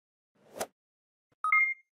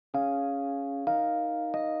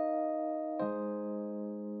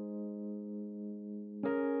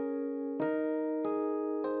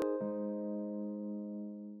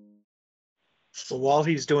So while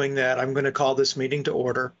he's doing that, I'm going to call this meeting to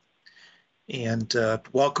order. And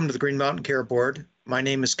welcome to the Green Mountain Care Board. My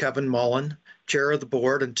name is Kevin Mullen, Chair of the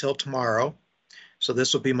Board until tomorrow. So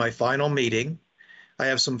this will be my final meeting. I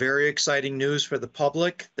have some very exciting news for the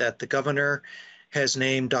public that the governor has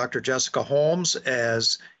named Dr. Jessica Holmes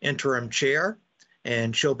as interim chair,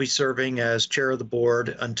 and she'll be serving as chair of the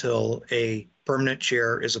board until a permanent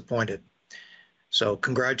chair is appointed. So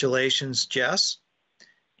congratulations, Jess.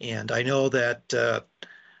 And I know that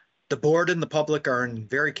the board and the public are in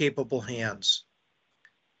very capable hands.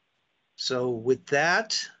 So with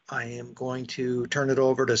that, I am going to turn it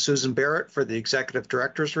over to Susan Barrett for the Executive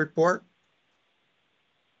Director's Report.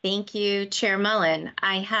 Thank you, Chair Mullen.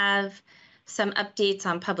 I have some updates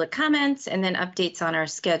on public comments and then updates on our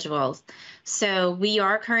schedules. So we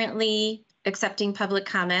are currently accepting public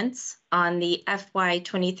comments on the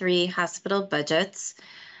FY23 hospital budgets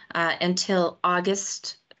until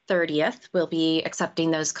August 30th. We'll be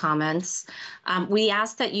accepting those comments. We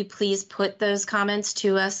ask that you please put those comments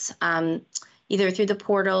to us either through the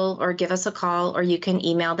portal or give us a call, or you can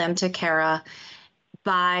email them to Kara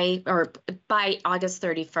by August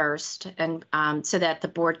 31st, and so that the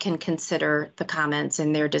board can consider the comments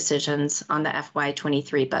in their decisions on the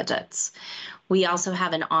FY23 budgets. We also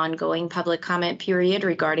have an ongoing public comment period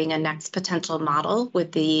regarding a next potential model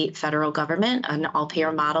with the federal government, an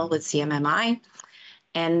all-payer model with CMMI.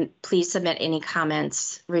 And please submit any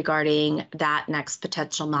comments regarding that next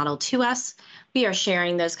potential model to us. We are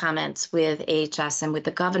sharing those comments with AHS and with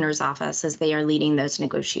the governor's office as they are leading those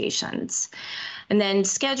negotiations. And then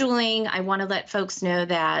scheduling, I want to let folks know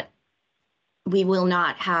that we will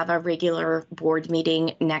not have a regular board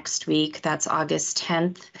meeting next week. That's August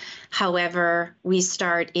 10th. However, we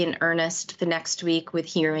start in earnest the next week with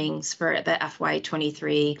hearings for the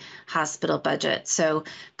FY23 hospital budget. So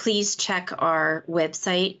please check our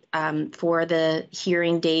website for the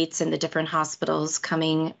hearing dates and the different hospitals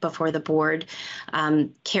coming before the board.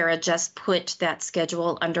 Kara just put that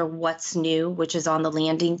schedule under what's new, which is on the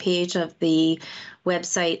landing page of the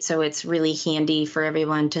website. So it's really handy for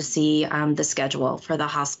everyone to see the schedule for the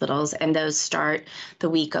hospitals, and those start the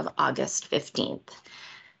week of August 15th.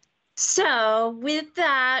 So with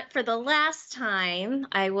that, for the last time,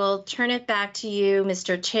 I will turn it back to you,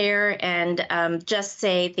 Mr. Chair, and just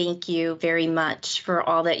say thank you very much for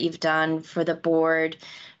all that you've done for the board,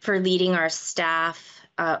 for leading our staff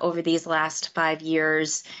over these last 5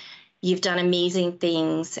 years. You've done amazing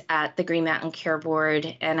things at the Green Mountain Care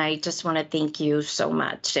Board, and I just want to thank you so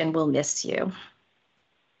much, and we'll miss you.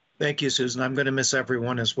 Thank you, Susan. I'm going to miss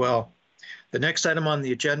everyone as well. The next item on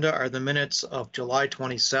the agenda are the minutes of July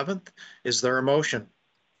 27th. Is there a motion?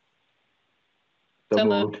 So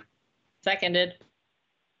moved. Seconded.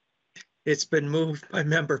 It's been moved by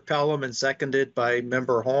Member Pelham and seconded by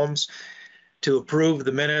Member Holmes to approve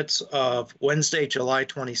the minutes of Wednesday, July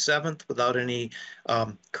 27th without any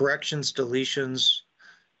corrections, deletions.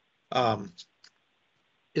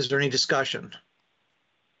 Is there any discussion?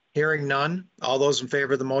 Hearing none, all those in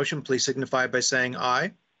favor of the motion, please signify by saying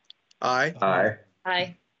aye. Aye. Aye.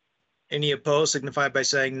 Aye. Any opposed, signify by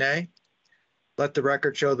saying nay. Let the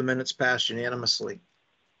record show the minutes passed unanimously.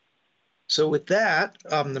 So with that,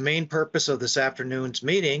 the main purpose of this afternoon's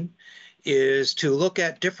meeting is to look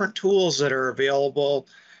at different tools that are available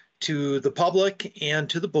to the public and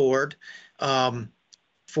to the board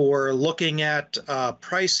for looking at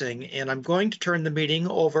pricing. And I'm going to turn the meeting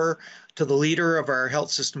over to the leader of our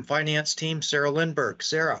health system finance team, Sarah Lindberg.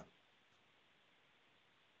 Sarah.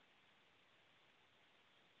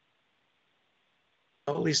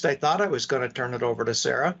 Well, at least I thought I was going to turn it over to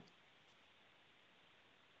Sarah.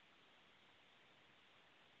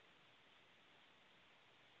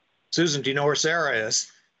 Susan, do you know where Sarah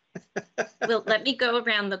is? Well, let me go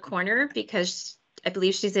around the corner because I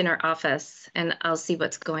believe she's in her office, and I'll see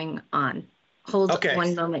what's going on. Hold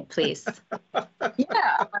one moment, please.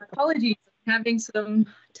 Yeah, apologies. I'm having some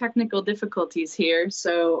technical difficulties here.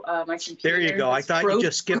 So my computer. There you go. I thought you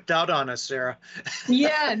just skipped out on us, Sarah.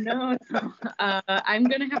 Yeah, no. I'm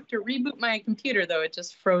going to have to reboot my computer, though. It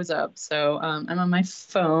just froze up. So I'm on my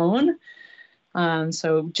phone.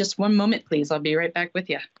 So just one moment, please. I'll be right back with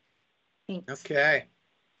you. Thanks. Okay.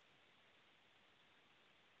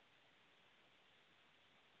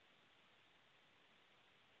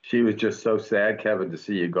 She was just so sad, Kevin, to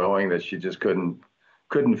see you going that she just couldn't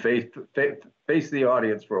face the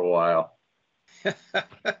audience for a while.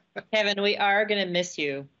 Kevin, we are going to miss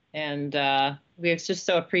you. And we just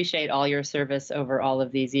so appreciate all your service over all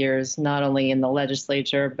of these years, not only in the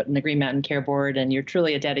legislature, but in the Green Mountain Care Board. And you're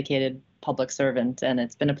truly a dedicated public servant. And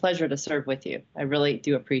it's been a pleasure to serve with you. I really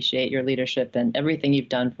do appreciate your leadership and everything you've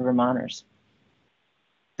done for Vermonters.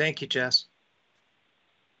 Thank you, Jess.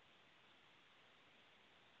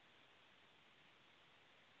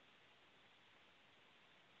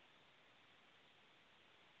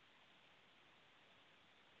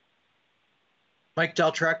 Mike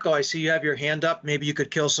Del Trecco, I see you have your hand up. Maybe you could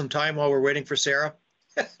kill some time while we're waiting for Sarah.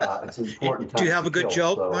 It's an important time. Do you have a good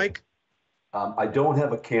joke, Mike? I don't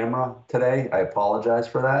have a camera today. I apologize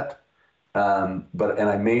for that. And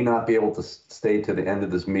I may not be able to stay to the end of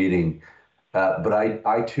this meeting. But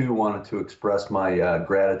I too wanted to express my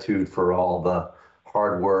gratitude for all the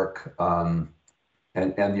hard work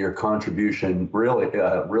and your contribution really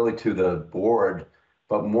to the board,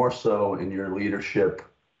 but more so in your leadership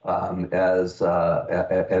as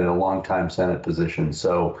at a longtime Senate position.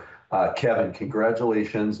 So Kevin,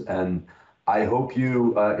 congratulations. And I hope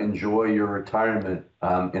you enjoy your retirement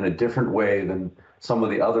in a different way than some of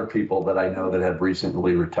the other people that I know that have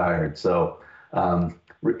recently retired. So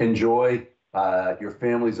enjoy. Your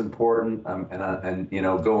family's important, and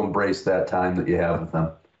go embrace that time that you have with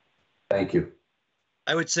them. Thank you.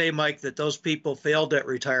 I would say, Mike, that those people failed at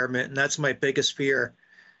retirement, and that's my biggest fear.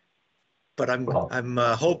 But I'm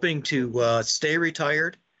hoping to stay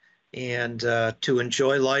retired and to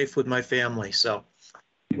enjoy life with my family. So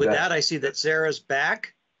with that, I see that Sarah's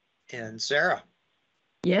back. And Sarah.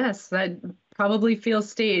 Yes, that probably feels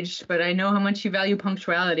staged, but I know how much you value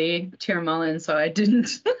punctuality, Chair Mullen, so I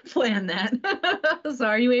didn't plan that. So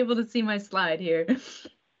are you able to see my slide here?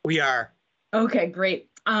 We are. Okay, great.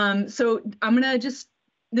 So I'm gonna this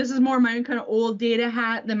is more my kind of old data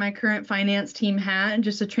hat than my current finance team hat, and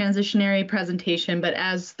just a transitionary presentation. But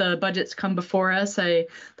as the budgets come before us, I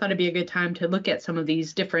thought it'd be a good time to look at some of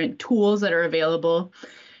these different tools that are available.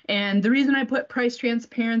 And the reason I put price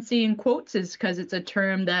transparency in quotes is because it's a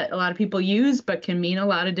term that a lot of people use, but can mean a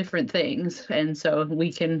lot of different things. And so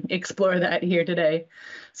we can explore that here today.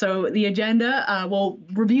 So the agenda, we'll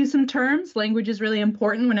review some terms. Language is really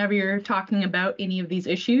important whenever you're talking about any of these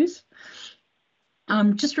issues.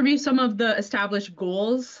 Just review some of the established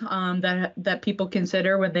goals that people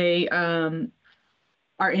consider when they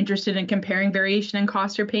are interested in comparing variation in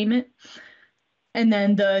cost or payment. And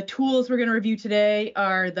then the tools we're going to review today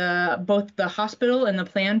are both the hospital and the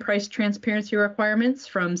plan price transparency requirements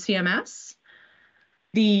from CMS,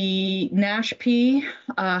 the NASHP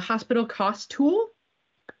hospital cost tool,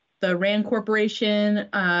 the RAND Corporation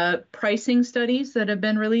pricing studies that have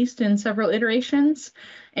been released in several iterations,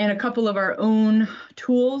 and a couple of our own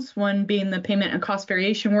tools, one being the payment and cost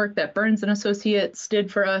variation work that Burns and Associates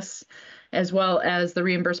did for us, as well as the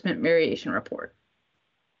reimbursement variation report.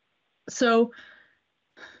 So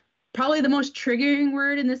probably the most triggering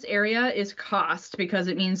word in this area is cost, because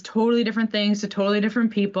it means totally different things to totally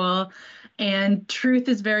different people, and truth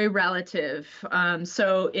is very relative.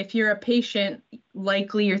 So if you're a patient,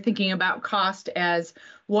 likely you're thinking about cost as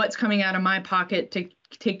what's coming out of my pocket to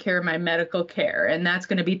take care of my medical care. And that's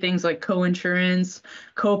going to be things like co-insurance,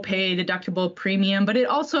 co-pay, deductible, premium, but it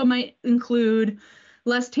also might include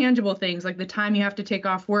less tangible things like the time you have to take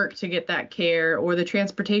off work to get that care, or the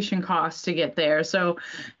transportation costs to get there. So,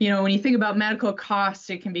 when you think about medical costs,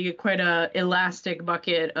 it can be quite a elastic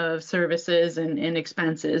bucket of services and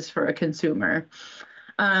expenses for a consumer.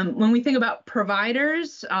 When we think about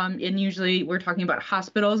providers, and usually we're talking about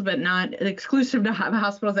hospitals, but not exclusive to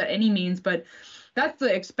hospitals at any means, but that's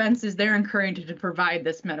the expenses they're incurring to provide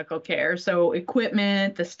this medical care. So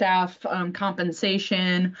equipment, the staff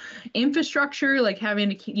compensation, infrastructure, like having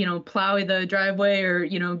to, plow the driveway, or,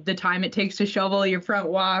 the time it takes to shovel your front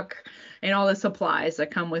walk, and all the supplies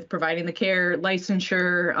that come with providing the care,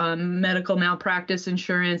 licensure, medical malpractice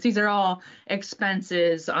insurance. These are all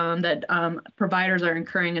expenses that providers are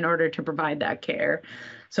incurring in order to provide that care.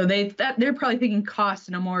 So they're probably thinking cost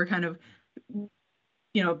in a more kind of,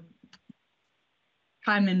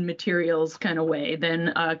 time and materials kind of way than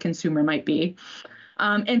a consumer might be.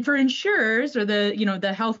 And for insurers, or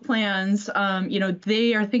the health plans,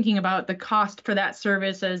 they are thinking about the cost for that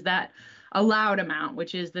service as that allowed amount,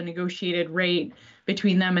 which is the negotiated rate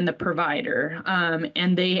between them and the provider.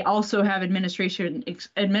 And they also have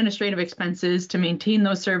administrative expenses to maintain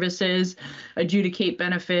those services, adjudicate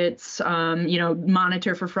benefits,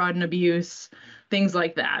 monitor for fraud and abuse, things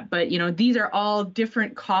like that. But, these are all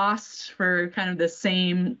different costs for kind of the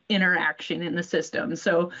same interaction in the system.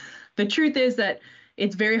 So the truth is that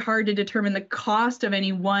it's very hard to determine the cost of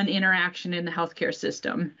any one interaction in the healthcare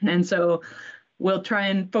system. And so we'll try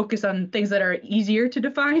and focus on things that are easier to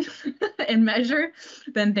define and measure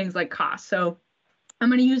than things like cost. So I'm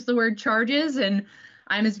going to use the word charges, and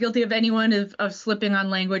I'm as guilty of anyone of slipping on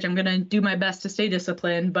language. I'm going to do my best to stay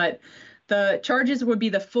disciplined, but the charges would be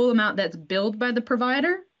the full amount that's billed by the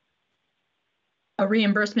provider, A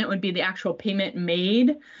reimbursement would be the actual payment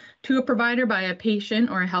made to a provider by a patient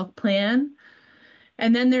or a health plan.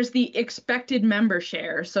 And then there's the expected member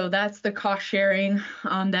share. So that's the cost sharing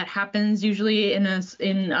that happens usually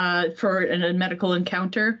for a medical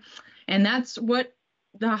encounter. And that's what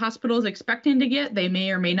the hospital is expecting to get. They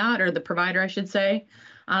may or may not, or the provider, I should say.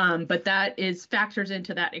 But that factors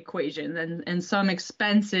into that equation. And some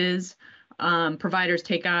expenses providers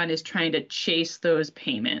take on is trying to chase those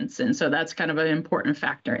payments. And so that's kind of an important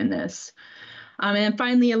factor in this. And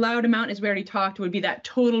finally, allowed amount, as we already talked, would be that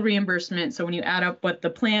total reimbursement. So when you add up what the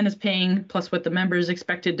plan is paying plus what the member is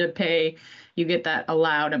expected to pay, you get that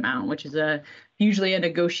allowed amount, which is usually a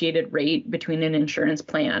negotiated rate between an insurance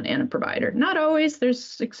plan and a provider. Not always,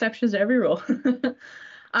 there's exceptions to every rule.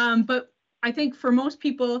 But I think for most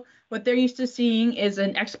people, what they're used to seeing is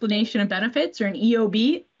an explanation of benefits or an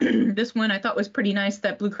EOB. This one I thought was pretty nice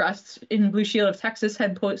that Blue Cross and Blue Shield of Texas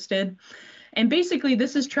had posted. And basically,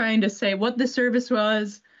 this is trying to say what the service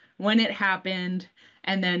was, when it happened,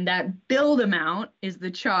 and then that billed amount is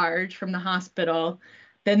the charge from the hospital.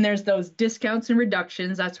 Then there's those discounts and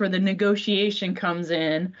reductions. That's where the negotiation comes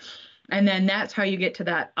in. And then that's how you get to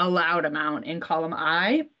that allowed amount in column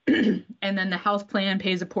I. And then the health plan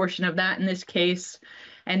pays a portion of that in this case.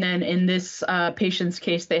 And then in this patient's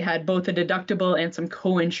case, they had both a deductible and some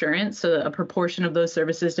co-insurance, so a proportion of those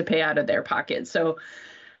services to pay out of their pocket. So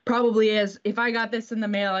probably if I got this in the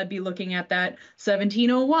mail, I'd be looking at that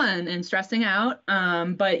 1701 and stressing out.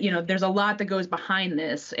 But there's a lot that goes behind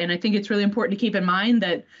this. And I think it's really important to keep in mind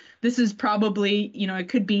that this is probably, it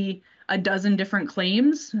could be a dozen different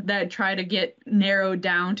claims that try to get narrowed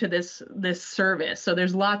down to this service. So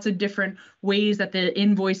there's lots of different ways that the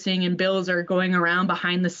invoicing and bills are going around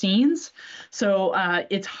behind the scenes. So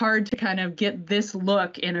it's hard to kind of get this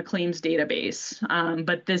look in a claims database.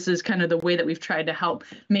 But this is kind of the way that we've tried to help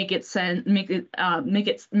make it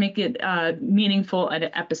meaningful at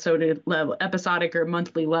an episodic or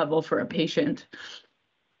monthly level for a patient.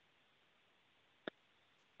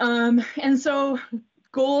 And so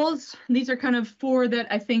goals, these are kind of 4 that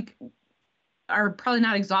I think are probably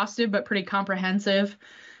not exhaustive, but pretty comprehensive.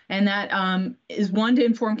 And that is 1, to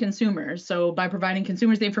inform consumers. So by providing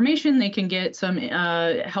consumers the information, they can get some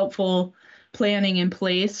helpful planning in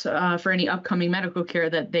place for any upcoming medical care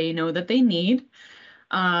that they know that they need.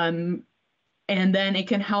 And then it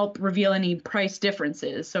can help reveal any price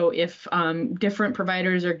differences. So if different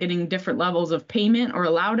providers are getting different levels of payment or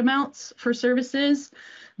allowed amounts for services,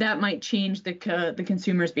 that might change the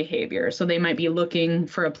consumer's behavior. So they might be looking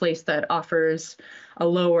for a place that offers a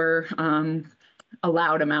lower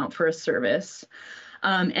allowed amount for a service.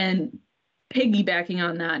 And piggybacking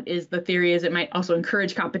on that is the theory is it might also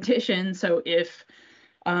encourage competition. So if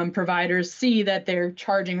providers see that they're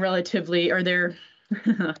charging relatively, or their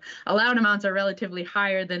allowed amounts are relatively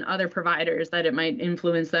higher than other providers, that it might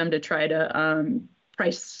influence them to try to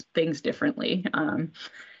price things differently.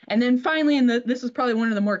 And then finally, and this is probably one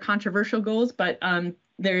of the more controversial goals, but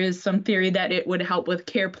there is some theory that it would help with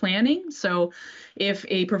care planning. So if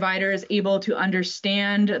a provider is able to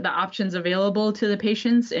understand the options available to the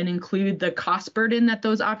patients and include the cost burden that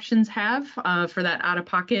those options have for that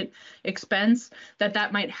out-of-pocket expense,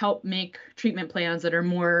 that might help make treatment plans that are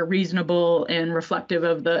more reasonable and reflective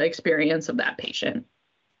of the experience of that patient.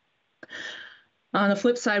 On the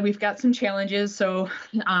flip side, we've got some challenges. So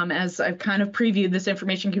as I've kind of previewed, this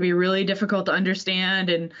information can be really difficult to understand.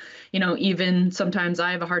 And, even sometimes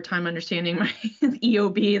I have a hard time understanding my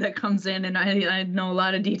EOB that comes in, and I know a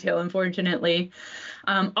lot of detail, unfortunately.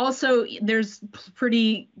 Also, there's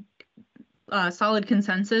pretty solid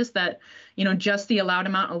consensus that, just the allowed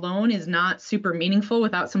amount alone is not super meaningful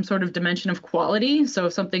without some sort of dimension of quality. So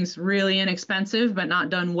if something's really inexpensive but not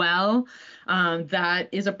done well, that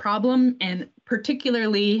is a problem. And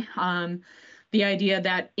particularly the idea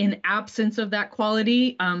that in absence of that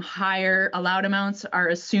quality, higher allowed amounts are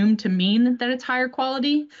assumed to mean that it's higher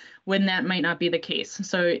quality, when that might not be the case.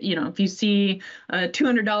 So, if you see a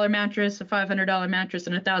 $200 mattress, a $500 mattress,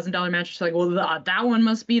 and a $1,000 mattress, like, well, that one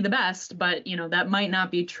must be the best. But, that might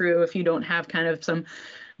not be true if you don't have kind of some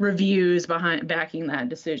reviews backing that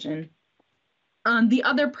decision. The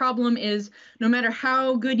other problem is no matter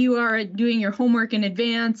how good you are at doing your homework in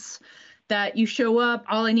advance, that you show up,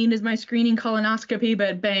 all I need is my screening colonoscopy,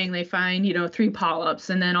 but bang, they find, 3 polyps.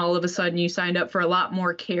 And then all of a sudden you signed up for a lot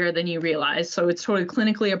more care than you realized. So it's totally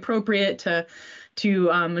clinically appropriate to to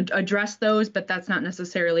address those, but that's not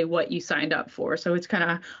necessarily what you signed up for. So it's kind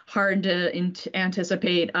of hard to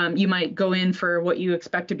anticipate. You might go in for what you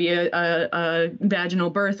expect to be a vaginal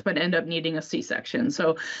birth, but end up needing a C-section.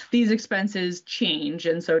 So these expenses change.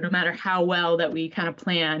 And so no matter how well that we kind of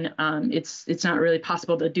plan, it's not really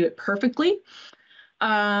possible to do it perfectly.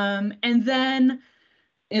 And then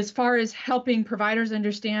as far as helping providers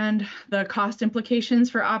understand the cost implications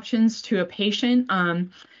for options to a patient,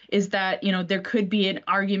 is that, there could be an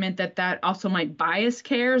argument that also might bias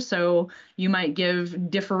care. So you might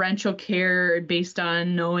give differential care based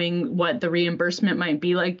on knowing what the reimbursement might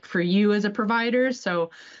be like for you as a provider.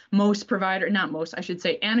 So not most, I should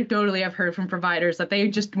say, anecdotally, I've heard from providers that they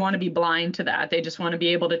just want to be blind to that. They just want to be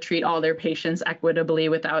able to treat all their patients equitably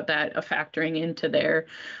without that factoring into their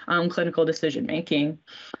clinical decision making.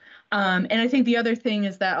 And I think the other thing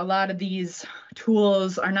is that a lot of these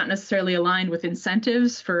tools are not necessarily aligned with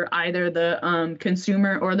incentives for either the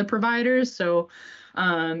consumer or the providers. So,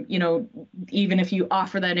 even if you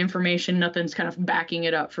offer that information, nothing's kind of backing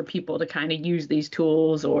it up for people to kind of use these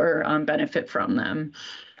tools or benefit from them.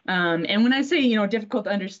 And when I say, difficult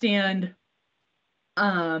to understand,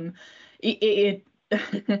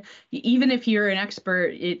 even if you're an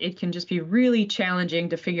expert, it can just be really challenging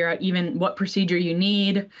to figure out even what procedure you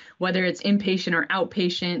need, whether it's inpatient or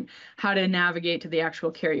outpatient, how to navigate to the actual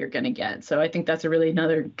care you're going to get. So I think that's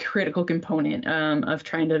another critical component of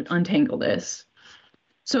trying to untangle this.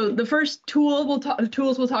 So the first tools we'll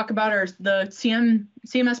talk about are the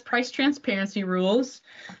CMS price transparency rules.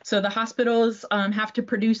 So the hospitals have to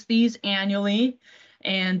produce these annually,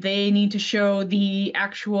 and they need to show the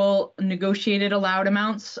actual negotiated allowed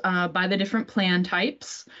amounts by the different plan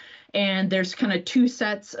types. And there's kind of two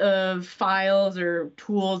sets of files or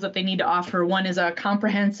tools that they need to offer. One is a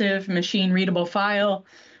comprehensive machine readable file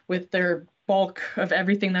with their bulk of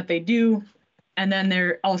everything that they do. And then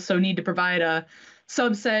they also need to provide a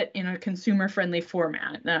subset in a consumer-friendly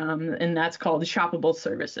format, and that's called shoppable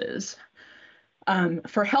services.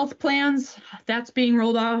 For health plans, that's being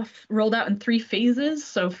rolled out in 3 phases.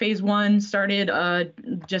 So phase 1 started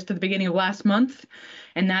just at the beginning of last month,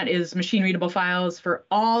 and that is machine readable files for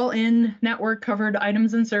all in-network covered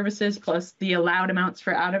items and services, plus the allowed amounts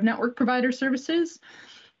for out-of-network provider services.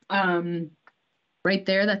 Right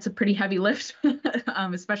there, that's a pretty heavy lift,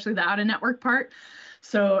 especially the out-of-network part.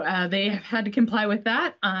 So they have had to comply with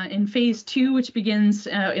that. In phase 2, which begins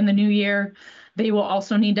in the new year, they will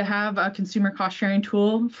also need to have a consumer cost sharing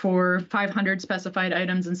tool for 500 specified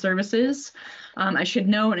items and services. I should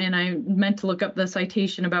note, and I meant to look up the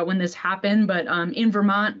citation about when this happened, but in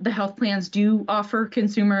Vermont, the health plans do offer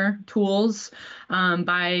consumer tools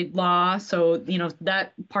by law. So,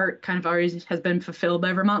 that part kind of already has been fulfilled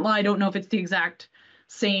by Vermont law. I don't know if it's the exact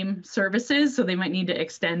same services, so they might need to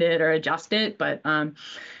extend it or adjust it, but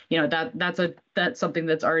that's something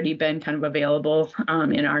that's already been kind of available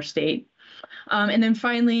in our state. And then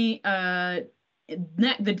finally, the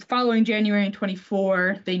following January in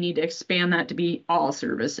 24, they need to expand that to be all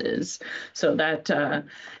services. So that,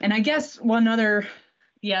 and I guess one other,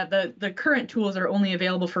 the current tools are only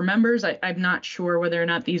available for members. I'm not sure whether or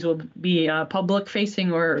not these will be public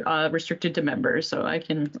facing or restricted to members. So I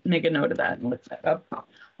can make a note of that and look that up.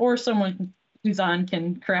 Or someone who's on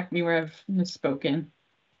can correct me where I've misspoken.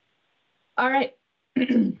 All right.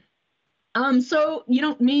 So,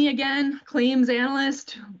 me again, claims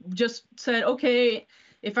analyst, just said, okay,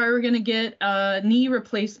 if I were going to get a knee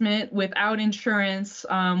replacement without insurance,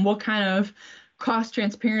 what kind of cost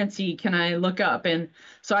transparency can I look up? And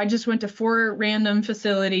so I just went to 4 random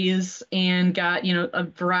facilities and got, a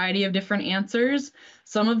variety of different answers.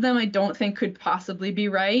 Some of them I don't think could possibly be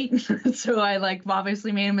right. So I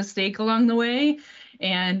obviously made a mistake along the way.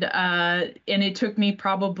 And it took me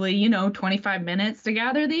probably, 25 minutes to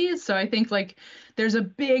gather these. So I think there's a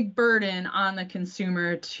big burden on the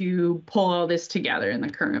consumer to pull all this together in the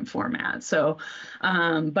current format. So,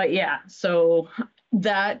 but yeah, so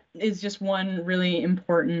that is just one really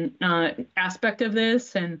important aspect of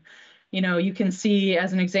this. And, you can see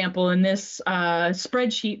as an example in this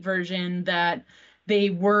spreadsheet version that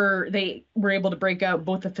they were able to break out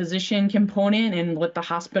both the physician component and what the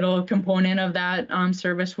hospital component of that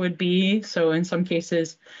service would be. So in some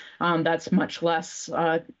cases, that's much less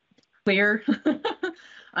clear.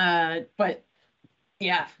 But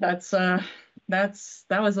yeah, that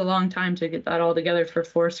was a long time to get that all together for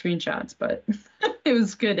 4 screenshots, but it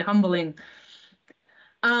was good, humbling.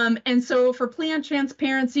 And so for plan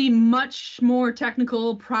transparency, much more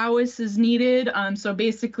technical prowess is needed. So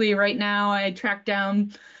basically right now I tracked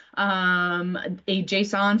down a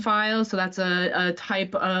JSON file. So that's a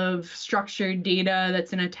type of structured data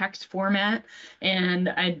that's in a text format. And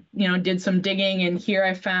I, did some digging, and here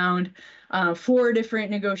I found 4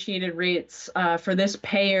 different negotiated rates for this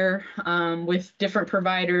payer with different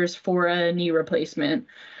providers for a knee replacement.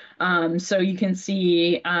 So you can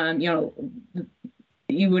see,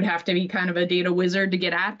 you would have to be kind of a data wizard to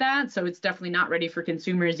get at that. So it's definitely not ready for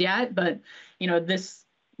consumers yet, but this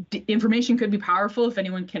information could be powerful if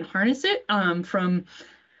anyone can harness it. From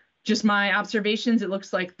just my observations, it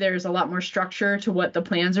looks like there's a lot more structure to what the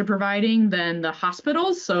plans are providing than the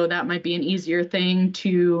hospitals. So that might be an easier thing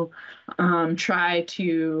to try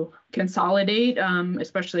to consolidate,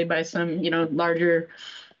 especially by some, larger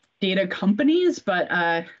data companies, but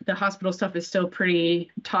the hospital stuff is still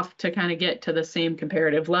pretty tough to kind of get to the same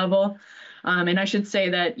comparative level. And I should say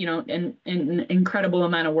that, an incredible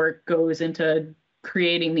amount of work goes into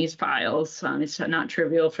creating these files. It's not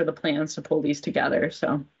trivial for the plans to pull these together.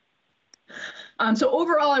 So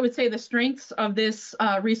overall, I would say the strengths of this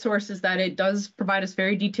resource is that it does provide us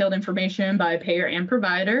very detailed information by payer and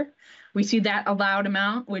provider. We see that allowed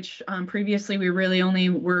amount, which previously we really only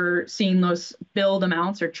were seeing those billed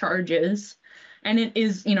amounts or charges. And it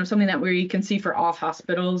is, something that we can see for all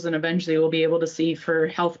hospitals, and eventually we'll be able to see for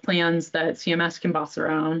health plans that CMS can boss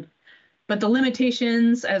around. But the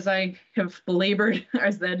limitations, as I have belabored,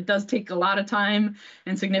 is that it does take a lot of time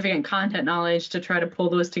and significant content knowledge to try to pull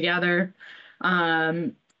those together.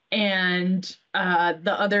 The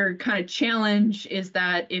other kind of challenge is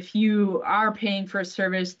that if you are paying for a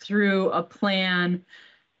service through a plan,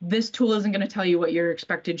 this tool isn't going to tell you what your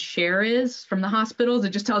expected share is from the hospitals.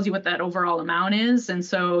 It just tells you what that overall amount is. And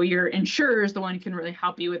so your insurer is the one who can really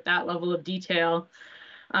help you with that level of detail.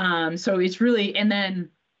 So it's really, and then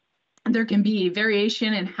there can be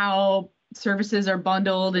variation in how services are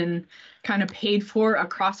bundled and kind of paid for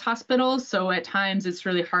across hospitals. So at times it's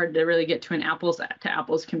really hard to really get to an apples to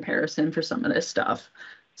apples comparison for some of this stuff.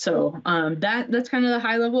 So that's kind of the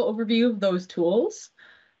high level overview of those tools.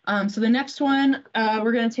 So the next one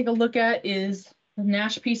we're going to take a look at is the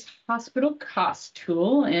Nash-Peace Hospital Cost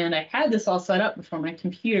Tool. And I had this all set up before my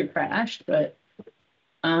computer crashed, but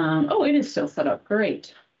oh, it is still set up.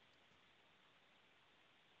 Great.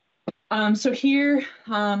 So here,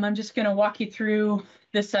 I'm just going to walk you through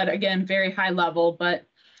this set again, very high level, but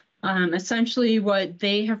essentially what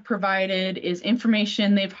they have provided is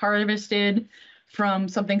information they've harvested from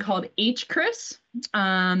something called HCRIS.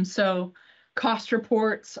 So cost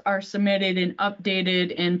reports are submitted and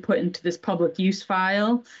updated and put into this public use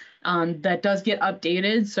file that does get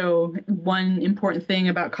updated. So one important thing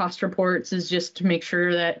about cost reports is just to make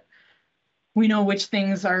sure that we know which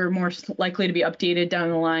things are more likely to be updated down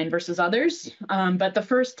the line versus others. But the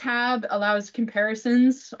first tab allows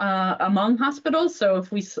comparisons among hospitals. So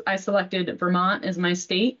if I selected Vermont as my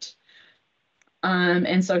state.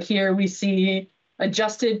 And so here we see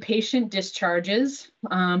adjusted patient discharges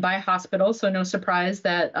by hospital. So no surprise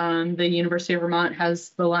that the University of Vermont has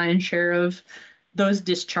the lion's share of those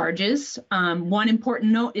discharges. One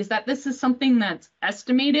important note is that this is something that's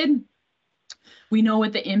estimated. We know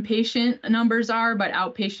what the inpatient numbers are, but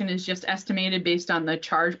outpatient is just estimated based on the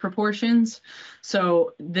charge proportions.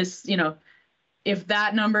 So this, if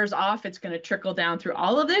that number's off, it's going to trickle down through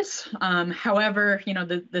all of this. However,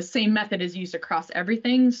 the same method is used across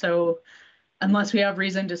everything. So unless we have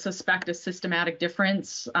reason to suspect a systematic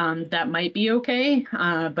difference, that might be okay,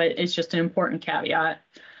 but it's just an important caveat.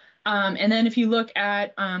 And then if you look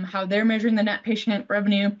at how they're measuring the net patient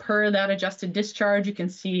revenue per that adjusted discharge, you can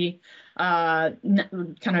see kind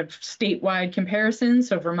of statewide comparisons.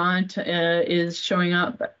 So Vermont is showing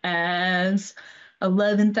up as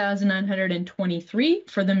 11,923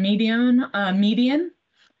 for the median.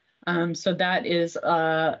 So that is,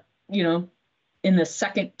 in the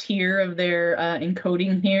second tier of their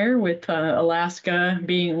encoding here, with Alaska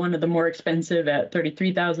being one of the more expensive at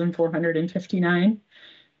 33,459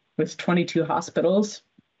 with 22 hospitals.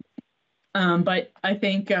 But I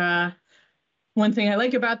think one thing I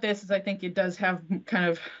like about this is I think it does have kind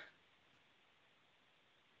of,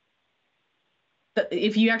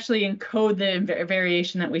 if you actually encode the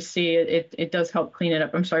variation that we see, it does help clean it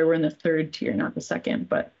up. I'm sorry, we're in the third tier, not the second,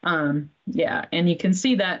 but yeah, and you can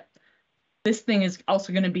see that this thing is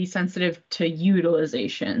also going to be sensitive to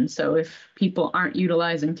utilization. So if people aren't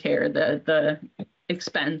utilizing care, the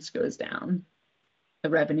expense goes down, the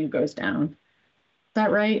revenue goes down. Is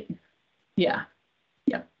that right? Yeah.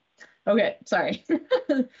 Okay, sorry.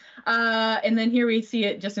 And then here we see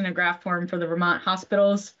it just in a graph form for the Vermont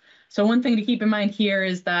hospitals. So one thing to keep in mind here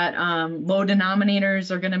is that low denominators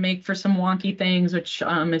are going to make for some wonky things, which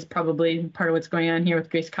is probably part of what's going on here with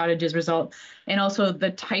Grace Cottage's result. And also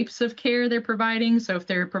the types of care they're providing. So if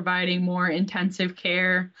they're providing more intensive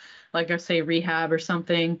care, like I say rehab or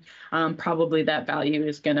something, probably that value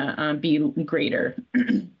is going to be greater.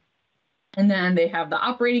 And then they have the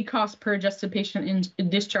operating cost per adjusted patient in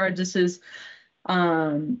discharge. This is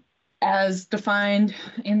as defined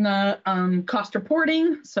in the cost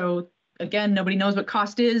reporting. So again, nobody knows what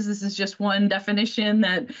cost is. This is just one definition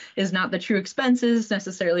that is not the true expenses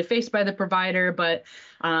necessarily faced by the provider, but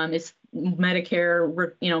it's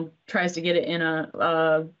Medicare, tries to get it in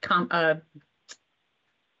a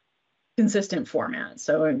consistent format.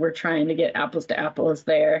 So we're trying to get apples to apples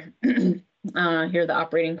there. Here are the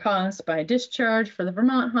operating costs by discharge for the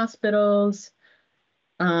Vermont hospitals.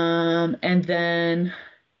 And then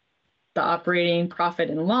the operating profit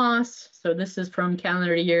and loss. So this is from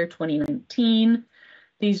calendar year 2019.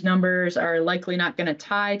 These numbers are likely not going to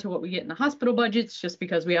tie to what we get in the hospital budgets just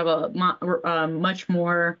because we have a much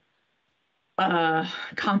more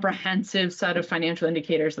comprehensive set of financial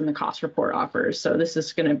indicators than the cost report offers. So this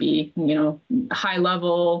is going to be, high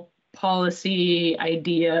level policy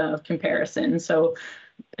idea of comparison. So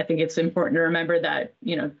I think it's important to remember that,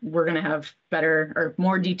 we're going to have better or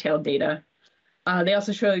more detailed data. They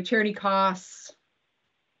also show charity costs,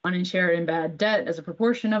 uninsured and bad debt as a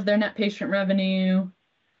proportion of their net patient revenue,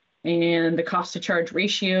 and the cost to charge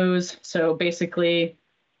ratios. So basically,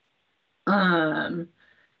 of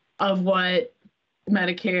what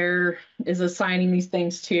Medicare is assigning these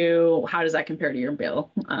things to, how does that compare to your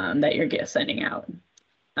bill that you're sending out?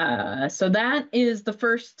 So that is the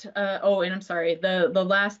first, oh, and I'm sorry, the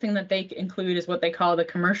last thing that they include is what they call the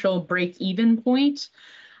commercial break-even point.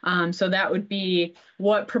 So that would be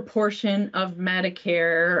what proportion of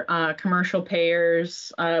Medicare commercial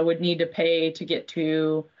payers would need to pay to get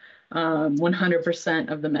to 100%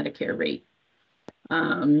 of the Medicare rate,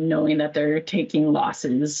 knowing that they're taking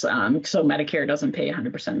losses. So Medicare doesn't pay 100%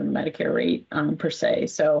 of the Medicare rate per se.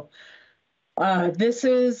 So this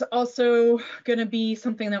is also going to be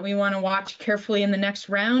something that we want to watch carefully in the next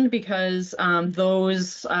round because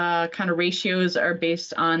those kind of ratios are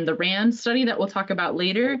based on the RAND study that we'll talk about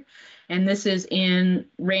later. And this is in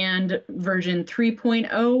RAND version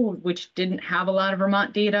 3.0, which didn't have a lot of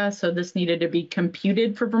Vermont data. So this needed to be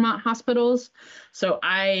computed for Vermont hospitals. So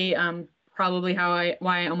I probably why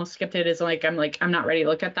I almost skipped it is I'm not ready to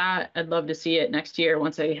look at that. I'd love to see it next year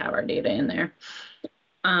once I have our data in there.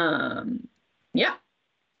 Yeah.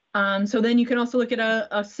 So then you can also look at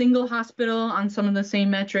a single hospital on some of the same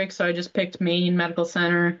metrics. So I just picked Maine Medical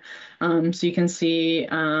Center. So you can see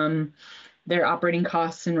their operating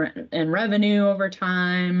costs and revenue over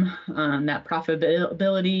time, that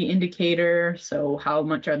profitability indicator. So how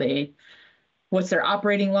much what's their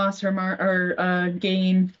operating loss or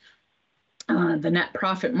gain? The net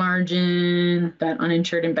profit margin, that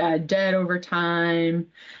uninsured and bad debt over time.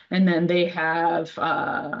 And then they have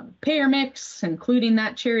payer mix, including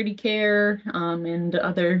that charity care and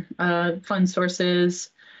other fund sources.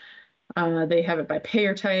 They have it by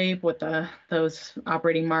payer type, what those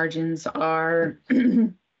operating margins are,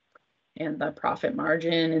 and the profit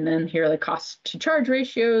margin. And then here are the cost to charge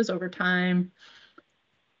ratios over time.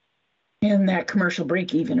 And that commercial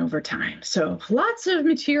break even over time. So lots of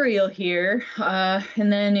material here.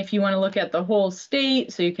 And then if you want to look at the whole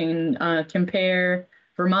state, so you can compare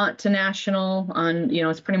Vermont to national on,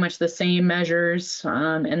 it's pretty much the same measures.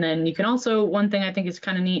 And then you can also, one thing I think is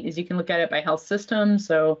kind of neat is you can look at it by health system.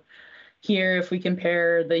 So here, if we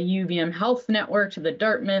compare the UVM Health Network to the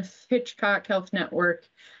Dartmouth Hitchcock Health Network,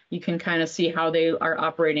 you can kind of see how they are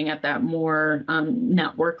operating at that more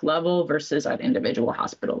network level versus at individual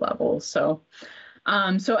hospital level. So,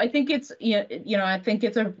 so I think it's I think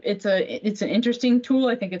it's an interesting tool.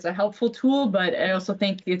 I think it's a helpful tool, but I also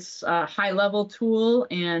think it's a high level tool,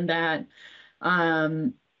 and that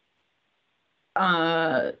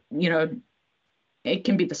it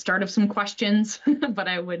can be the start of some questions, but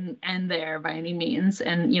I wouldn't end there by any means.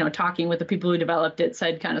 And talking with the people who developed it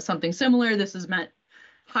said kind of something similar. This is meant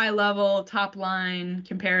high level, top line,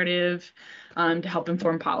 comparative to help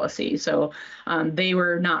inform policy. So they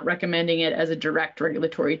were not recommending it as a direct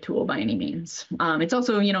regulatory tool by any means. It's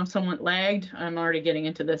also, somewhat lagged. I'm already getting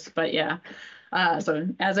into this, but yeah. So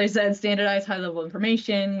as I said, standardized high level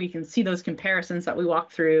information, we can see those comparisons that we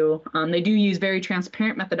walk through. They do use very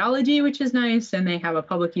transparent methodology, which is nice, and they have a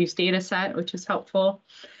public use data set, which is helpful.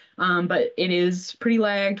 but it is pretty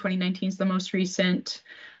lagged. 2019 is the most recent.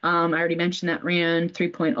 I already mentioned that RAND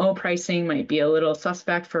 3.0 pricing might be a little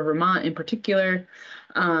suspect for Vermont in particular.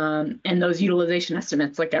 And those utilization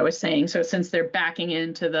estimates, like I was saying, so since they're backing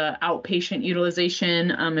into the outpatient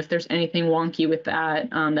utilization, if there's anything wonky with that,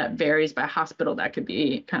 that varies by hospital, that could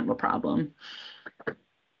be kind of a problem.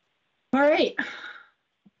 All right, I'm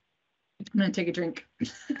gonna take a drink.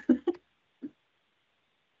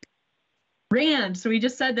 RAND, so we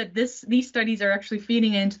just said that these studies are actually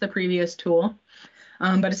feeding into the previous tool.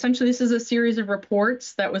 But essentially, this is a series of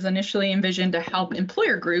reports that was initially envisioned to help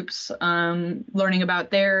employer groups learning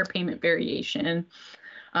about their payment variation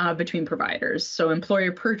between providers. So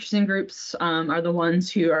employer purchasing groups are the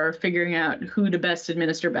ones who are figuring out who to best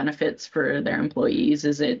administer benefits for their employees.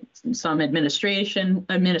 Is it some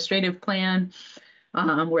administrative plan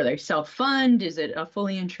where they self-fund? Is it a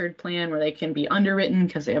fully insured plan where they can be underwritten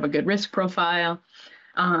because they have a good risk profile?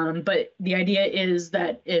 But the idea is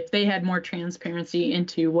that if they had more transparency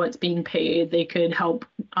into what's being paid, they could help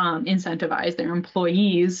incentivize their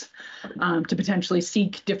employees to potentially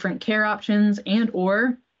seek different care options and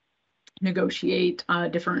or negotiate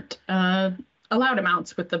different allowed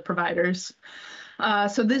amounts with the providers.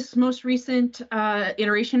 So this most recent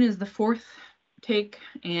iteration is the fourth take,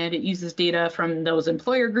 and it uses data from those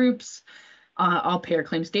employer groups, all payer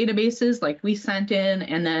claims databases like we sent in,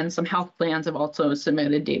 and then some health plans have also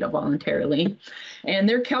submitted data voluntarily. And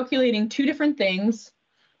they're calculating two different things.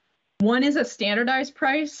 One is a standardized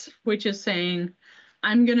price, which is saying,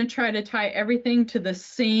 I'm going to try to tie everything to the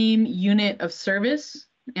same unit of service,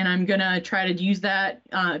 and I'm going to try to use that,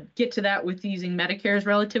 get to that with using Medicare's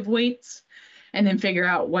relative weights, and then figure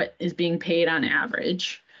out what is being paid on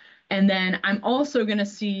average. And then I'm also going to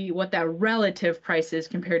see what that relative price is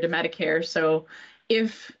compared to Medicare. So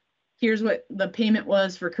if here's what the payment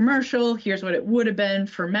was for commercial, here's what it would have been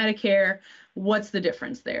for Medicare, what's the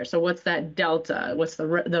difference there? So what's that delta? What's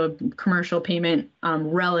the commercial payment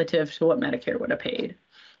relative to what Medicare would have paid?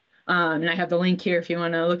 And I have the link here if you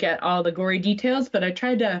want to look at all the gory details, but I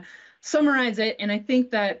tried to summarize it. And I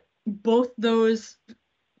think that both those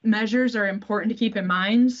measures are important to keep in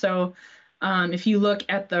mind. So if you look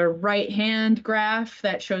at the right-hand graph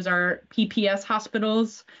that shows our PPS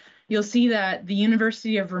hospitals, you'll see that the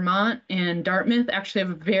University of Vermont and Dartmouth actually have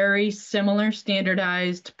a very similar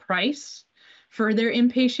standardized price for their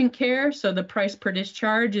inpatient care. So the price per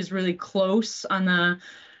discharge is really close on the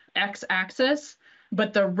x-axis,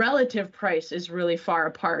 but the relative price is really far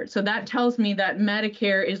apart. So that tells me that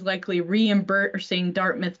Medicare is likely reimbursing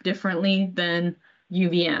Dartmouth differently than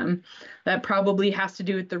UVM. That probably has to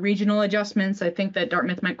do with the regional adjustments. I think that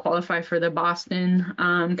Dartmouth might qualify for the Boston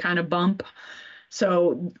kind of bump.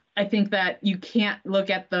 So I think that you can't look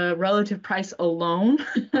at the relative price alone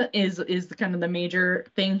is kind of the major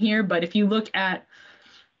thing here. But if you look at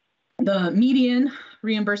the median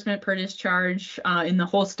reimbursement per discharge in the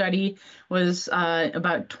whole study was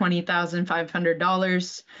about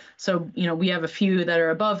 $20,500. So, you know, we have a few that are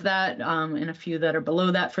above that and a few that are below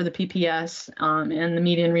that for the PPS. And the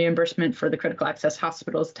median reimbursement for the critical access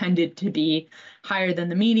hospitals tended to be higher than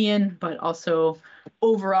the median, but also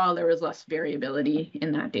overall there was less variability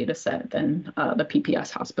in that data set than the PPS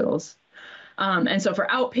hospitals. And so for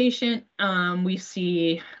outpatient, we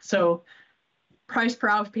see, so price per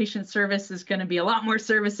outpatient service is going to be a lot more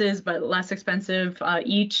services, but less expensive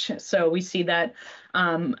each. So we see that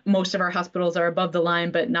most of our hospitals are above the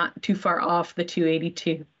line, but not too far off the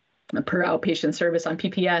 282 per outpatient service on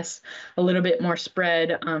PPS, a little bit more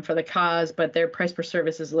spread for the cause, but their price per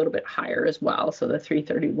service is a little bit higher as well. So the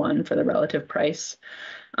 331 for the relative price.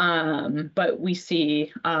 But we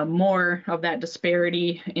see more of that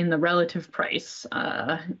disparity in the relative price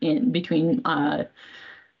in between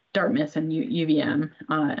Dartmouth and UVM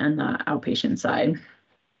and the outpatient side.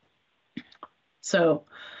 So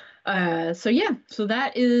yeah, so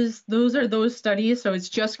those are those studies. So it's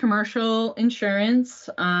just commercial insurance,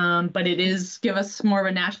 but it is give us more of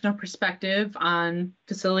a national perspective on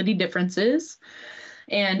facility differences.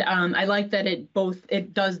 And I like that it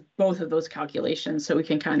does both of those calculations, so we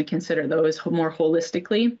can kind of consider those more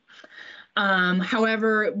holistically.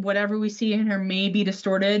 However, whatever we see in here may be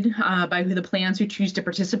distorted by the plans who choose to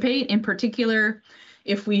participate. In particular,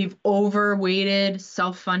 if we've overweighted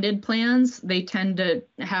self-funded plans, they tend to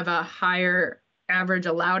have a higher average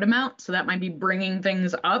allowed amount. So that might be bringing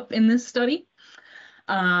things up in this study.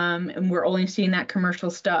 And we're only seeing that commercial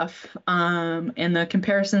stuff. And the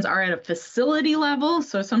comparisons are at a facility level.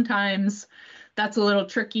 So sometimes that's a little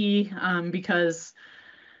tricky because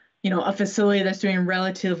a facility that's doing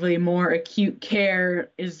relatively more acute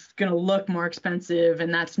care is going to look more expensive,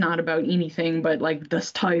 and that's not about anything but like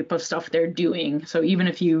this type of stuff they're doing. So even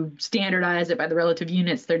if you standardize it by the relative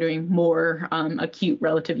units, they're doing more acute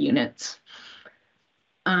relative units.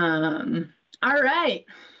 All right.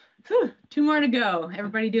 Whew, 2 more to go.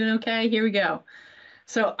 Everybody doing okay? Here we go.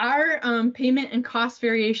 So our payment and cost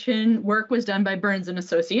variation work was done by Burns and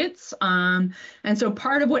Associates. And so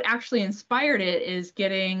part of what actually inspired it is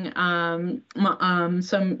getting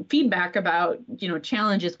some feedback about,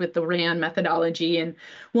 challenges with the RAN methodology. And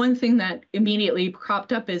one thing that immediately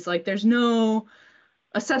cropped up is like, there's no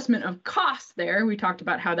assessment of cost there. We talked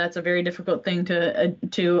about how that's a very difficult thing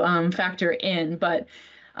to factor in, but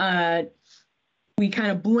we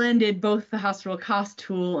kind of blended both the hospital cost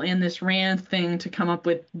tool and this RAN thing to come up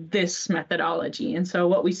with this methodology. And so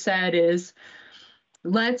what we said is,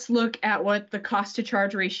 let's look at what the cost to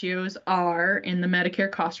charge ratios are in the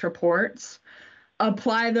Medicare cost reports,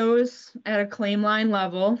 apply those at a claim line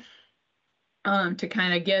level to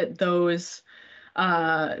kind of get those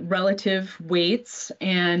relative weights.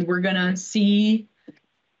 And we're going to see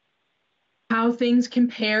how things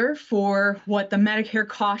compare for what the Medicare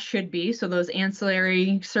cost should be. So those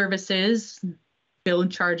ancillary services,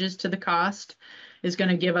 billed charges to the cost, is going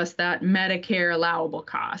to give us that Medicare allowable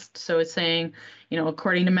cost. So it's saying,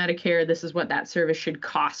 according to Medicare, this is what that service should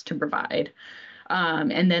cost to provide.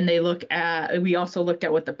 And then we also looked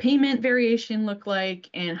at what the payment variation looked like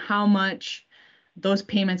and how much those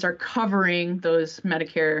payments are covering those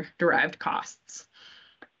Medicare derived costs.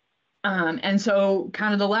 And so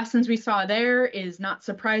kind of the lessons we saw there is, not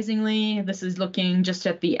surprisingly, this is looking just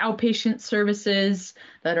at the outpatient services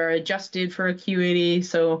that are adjusted for acuity.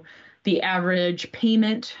 So the average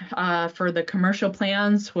payment for the commercial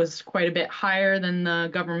plans was quite a bit higher than the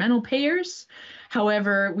governmental payers.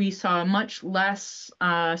 However, we saw much less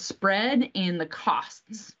spread in the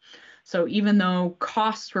costs. So even though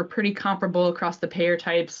costs were pretty comparable across the payer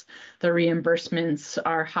types, the reimbursements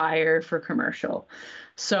are higher for commercial.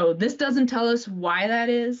 So this doesn't tell us why that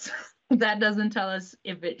is. That doesn't tell us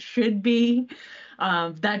if it should be.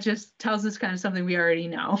 That just tells us kind of something we already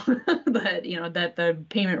know, that, that the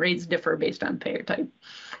payment rates differ based on payer type.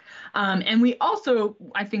 And we also,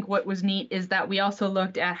 I think what was neat is that we also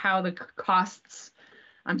looked at how the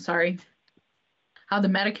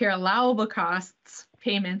Medicare allowable costs,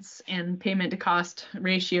 payments, and payment to cost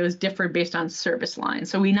ratios differed based on service line.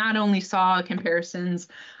 So we not only saw comparisons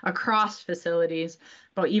across facilities,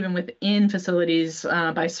 but even within facilities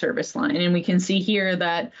by service line. And we can see here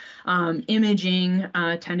that imaging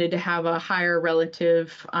tended to have a higher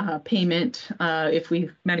relative payment. If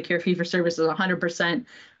Medicare fee for service is 100%,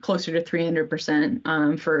 closer to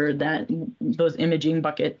 300% for those imaging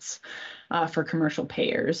buckets for commercial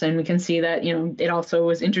payers. And we can see that, it also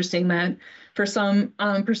was interesting that for some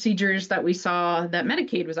procedures that we saw, that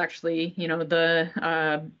Medicaid was actually,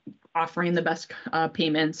 offering the best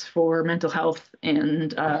payments for mental health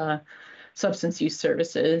and substance use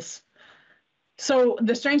services. So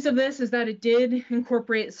the strengths of this is that it did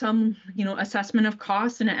incorporate some, assessment of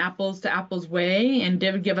costs in an apples to apples way, and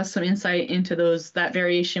did give us some insight into that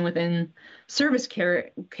variation within service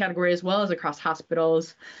care category as well as across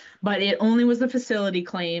hospitals. But it only was the facility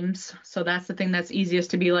claims. So that's the thing that's easiest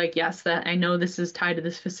to be like, yes, that I know this is tied to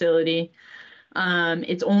this facility.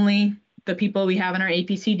 It's only the people we have in our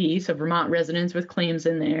APCD, so Vermont residents with claims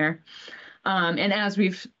in there. And as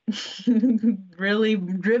we've really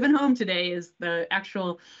driven home today, is the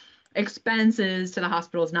actual expenses to the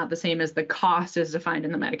hospital is not the same as the cost as defined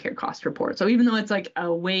in the Medicare cost report. So even though it's like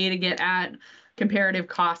a way to get at comparative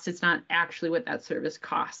costs, it's not actually what that service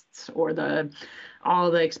costs or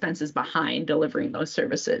all the expenses behind delivering those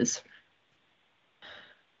services.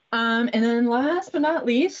 And then last but not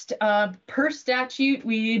least, per statute,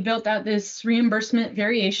 we built out this reimbursement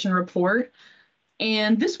variation report.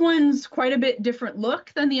 And this one's quite a bit different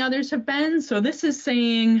look than the others have been. So this is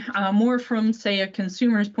saying more from, say, a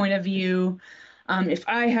consumer's point of view. If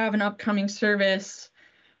I have an upcoming service,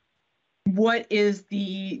 what is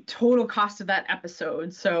the total cost of that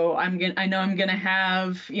episode? So I know I'm gonna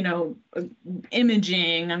have,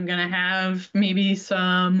 imaging. I'm gonna have maybe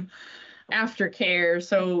some aftercare.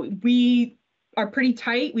 So we are pretty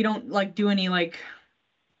tight. We don't do any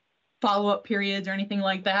follow-up periods or anything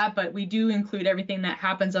like that, but we do include everything that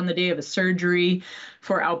happens on the day of a surgery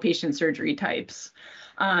for outpatient surgery types.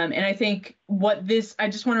 And I think I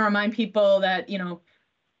just want to remind people that,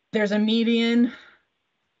 there's a median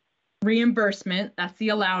reimbursement, that's the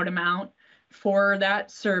allowed amount for that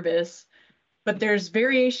service. but there's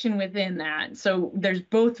variation within that. So there's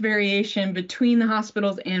both variation between the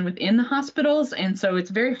hospitals and within the hospitals. And so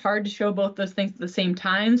it's very hard to show both those things at the same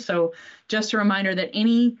time. So just a reminder that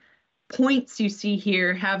any points you see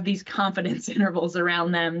here have these confidence intervals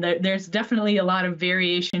around them. There's definitely a lot of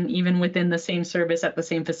variation even within the same service at the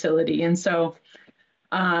same facility. And so,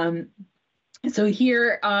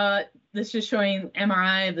 here, this is showing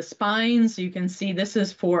MRI of the spine. So you can see this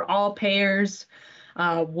is for all payers,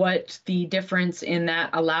 what the difference in that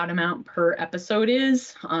allowed amount per episode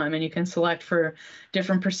is. And you can select for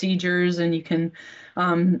different procedures, and you can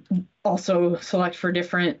also select for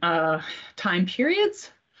different time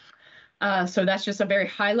periods. So that's just a very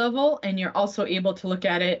high level, and you're also able to look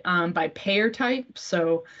at it by payer type.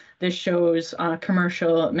 So this shows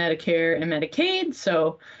commercial, Medicare, and Medicaid.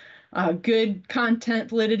 So good content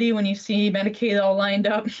validity when you see Medicaid all lined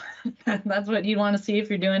up. That's what you'd want to see if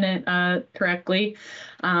you're doing it correctly.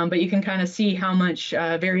 But you can kind of see how much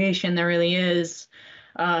variation there really is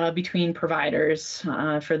between providers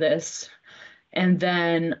for this. And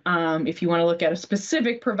then if you want to look at a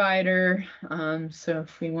specific provider, so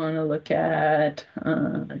if we want to look at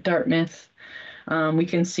Dartmouth, we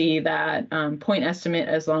can see that point estimate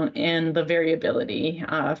and the variability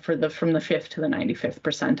from the 5th to the 95th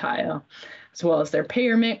percentile, as well as their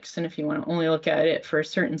payer mix. And if you want to only look at it for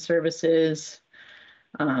certain services,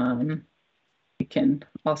 you can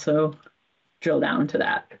also drill down to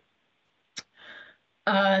that.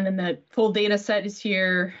 And then the full data set is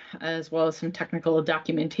here, as well as some technical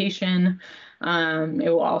documentation. It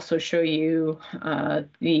will also show you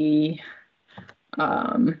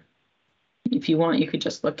if you want, you could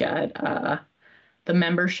just look at the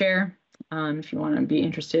member share. If you want to be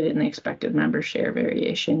interested in the expected member share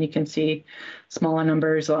variation, you can see smaller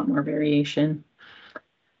numbers, a lot more variation.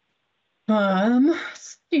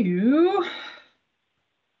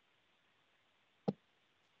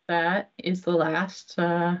 That is the last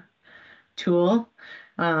tool.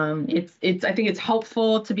 I think it's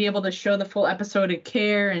helpful to be able to show the full episode of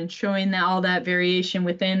care and showing all that variation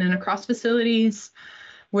within and across facilities.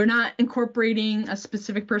 We're not incorporating a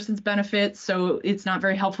specific person's benefits, so it's not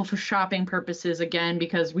very helpful for shopping purposes, again,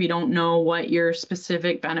 because we don't know what your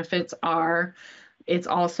specific benefits are. It's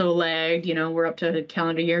also lagged, we're up to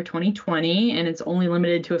calendar year 2020, and it's only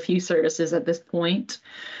limited to a few services at this point.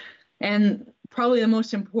 And probably the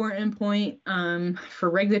most important point for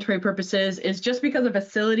regulatory purposes is just because a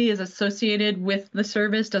facility is associated with the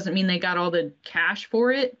service doesn't mean they got all the cash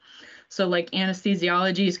for it. So like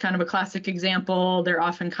anesthesiology is kind of a classic example. They're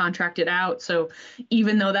often contracted out. So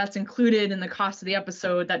even though that's included in the cost of the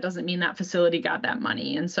episode, that doesn't mean that facility got that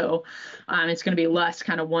money. And so it's going to be less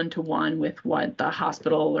kind of one-to-one with what the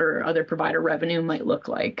hospital or other provider revenue might look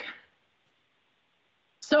like.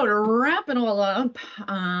 So to wrap it all up,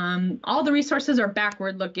 all the resources are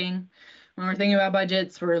backward looking. When we're thinking about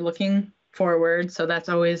budgets, we're looking forward. So that's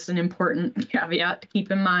always an important caveat to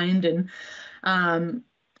keep in mind. And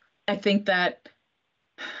I think that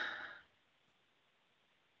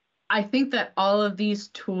all of these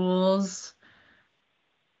tools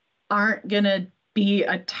aren't going to be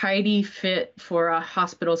a tidy fit for a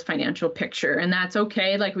hospital's financial picture. And that's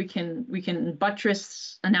okay. Like we can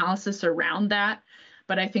buttress analysis around that.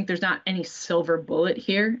 But I think there's not any silver bullet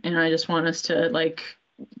here. And I just want us to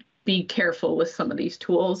be careful with some of these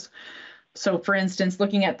tools. So for instance,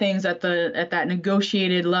 looking at things at that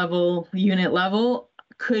negotiated level, unit level,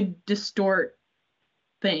 could distort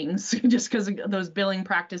things just because of those billing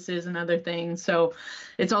practices and other things. So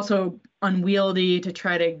it's also unwieldy to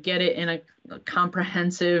try to get it in a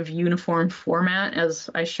comprehensive uniform format, as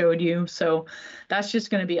I showed you. So that's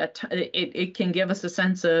just going to be it can give us a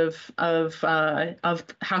sense of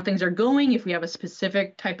how things are going. If we have a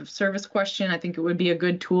specific type of service question, I think it would be a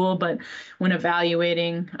good tool. But when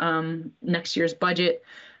evaluating next year's budget,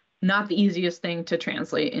 not the easiest thing to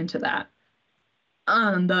translate into that.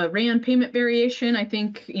 The RAND payment variation, I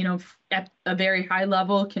think, at a very high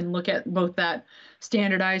level can look at both that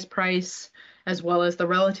standardized price as well as the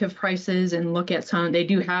relative prices and look at they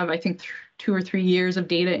do have, I think, 2 or 3 years of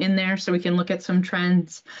data in there, so we can look at some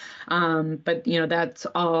trends. But, that's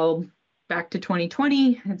all back to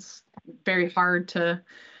 2020. It's very hard to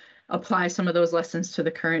apply some of those lessons to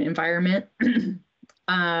the current environment.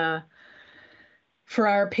 For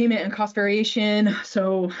our payment and cost variation,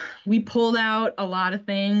 so we pulled out a lot of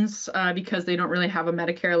things because they don't really have a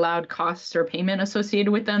Medicare allowed cost or payment associated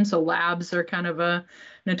with them. So labs are kind of a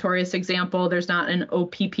notorious example. There's not an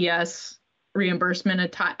OPPS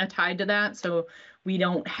reimbursement tied to that. So we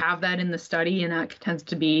don't have that in the study, and that tends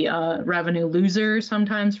to be a revenue loser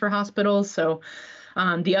sometimes for hospitals. So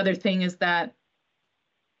the other thing is that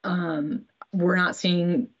we're not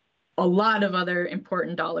seeing a lot of other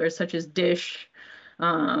important dollars such as dish,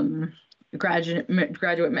 graduate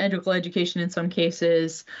medical education in some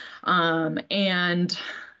cases, and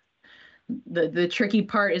the tricky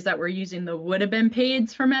part is that we're using the would have been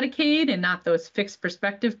paids for Medicaid and not those fixed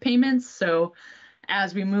prospective payments. So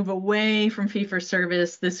as we move away from fee for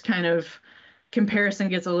service, this kind of comparison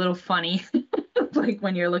gets a little funny, like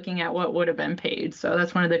when you're looking at what would have been paid. So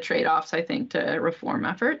that's one of the trade-offs, I think, to reform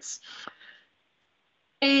efforts.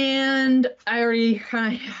 And I already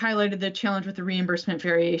kind of highlighted the challenge with the reimbursement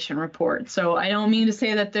variation report. So I don't mean to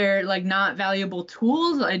say that they're like not valuable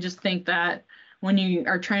tools. I just think that when you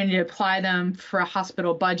are trying to apply them for a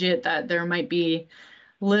hospital budget, that there might be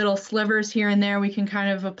little slivers here and there we can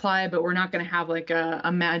kind of apply, but we're not going to have like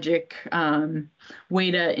a magic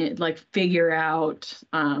way to like figure out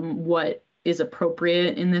what is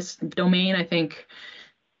appropriate in this domain. I think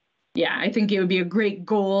it would be a great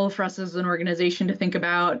goal for us as an organization to think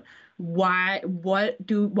about why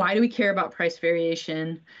do we care about price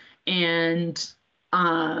variation, and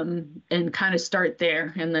kind of start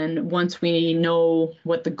there. And then once we know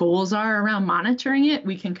what the goals are around monitoring it,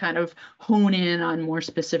 we can kind of hone in on more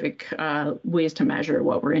specific ways to measure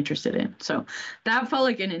what we're interested in. So that felt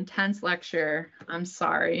like an intense lecture. I'm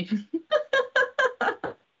sorry.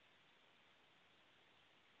 I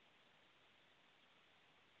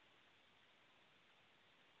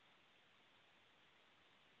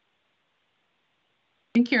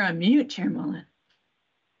think you're on mute, Chair Mullen.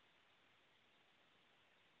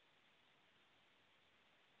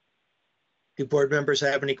 Do board members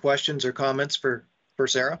have any questions or comments for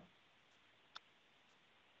Sarah?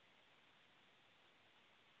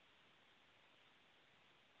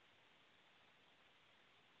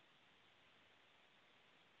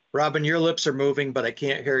 Robin, your lips are moving, but I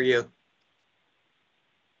can't hear you.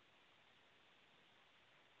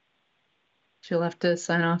 She'll have to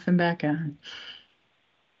sign off and back on.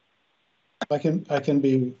 I can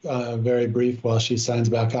be very brief while she signs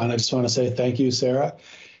back on. I just want to say thank you, Sarah.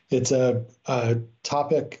 It's a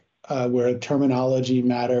topic where terminology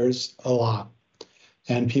matters a lot,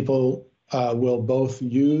 and people will both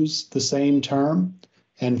use the same term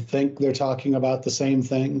and think they're talking about the same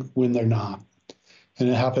thing when they're not. And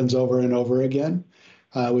it happens over and over again.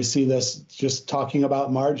 We see this just talking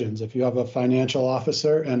about margins. If you have a financial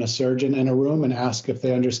officer and a surgeon in a room and ask if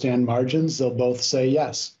they understand margins, they'll both say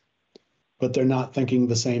yes, but they're not thinking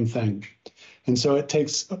the same thing. And so it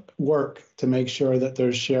takes work to make sure that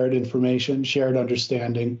there's shared information, shared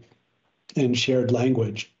understanding, and shared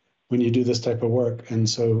language when you do this type of work. And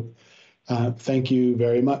so thank you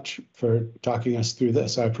very much for talking us through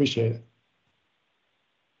this. I appreciate it.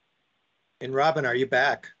 And Robin, are you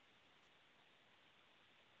back?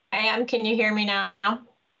 I am. Can you hear me now?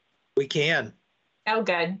 We can. Oh,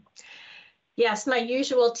 good. Yes, my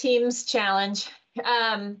usual Teams challenge.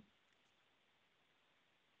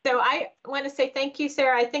 So I want to say thank you,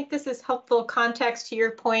 Sarah. I think this is helpful context to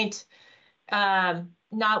your point,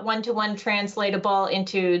 not one-to-one translatable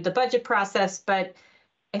into the budget process, but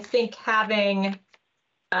I think having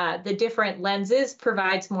the different lenses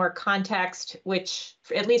provides more context, which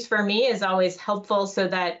at least for me is always helpful, so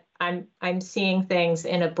that I'm seeing things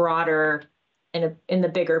in a broader, in the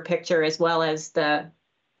bigger picture, as well as the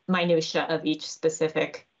minutia of each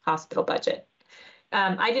specific hospital budget.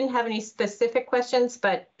 I didn't have any specific questions,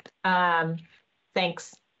 but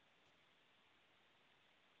thanks.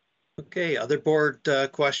 Okay, other board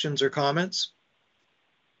questions or comments?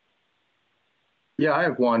 Yeah, I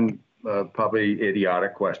have one probably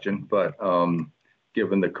idiotic question, but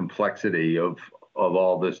given the complexity of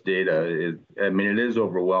all this data, it is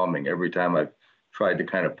overwhelming. Every time I've tried to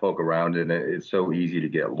kind of poke around in it, it's so easy to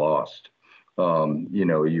get lost.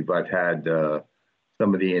 I've had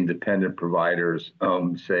some of the independent providers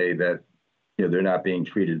say that they're not being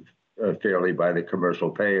treated fairly by the commercial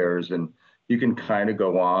payers, and you can kind of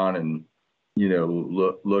go on and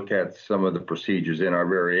look at some of the procedures in our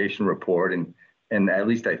variation report, and at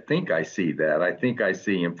least I think I see that. I think I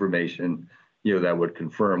see information that would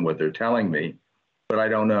confirm what they're telling me, but I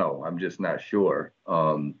don't know. I'm just not sure.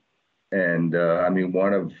 When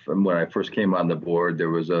I first came on the board, there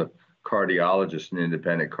was a cardiologist, an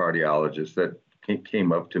independent cardiologist, that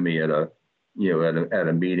came up to me at a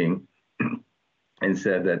meeting and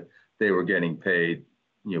said that they were getting paid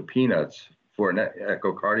peanuts for an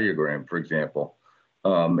echocardiogram, for example.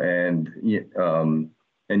 And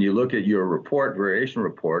you look at your report, variation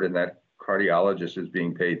report, and that cardiologist is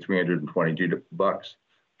being paid $322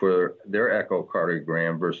 for their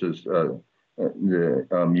echocardiogram versus the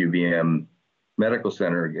UVM Medical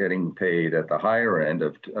Center getting paid at the higher end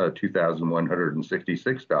of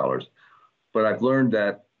 $2,166. but I've learned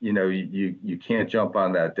that, you know, you can't jump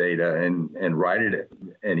on that data and write it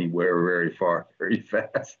anywhere very far, very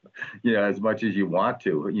fast, you know, as much as you want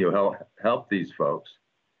to, you know, help these folks.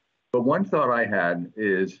 But one thought I had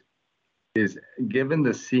is given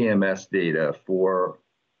the CMS data for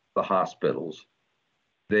the hospitals,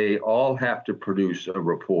 they all have to produce a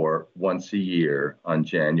report once a year on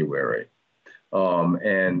January.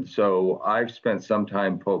 And so I've spent some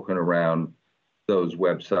time poking around those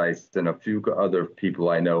websites, and a few other people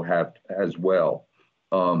I know have as well.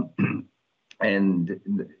 And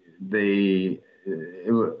they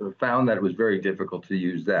found that it was very difficult to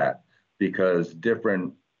use that because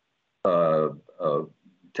different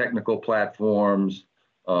technical platforms,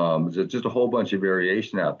 there's just a whole bunch of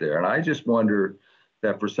variation out there. And I just wonder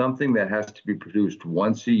that for something that has to be produced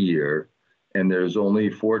once a year, and there's only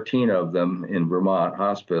 14 of them in Vermont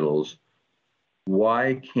hospitals,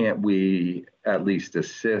 why can't we at least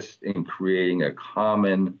assist in creating a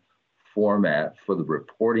common format for the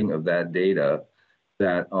reporting of that data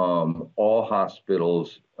that all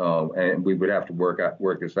hospitals, and we would have to work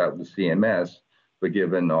this out with CMS, but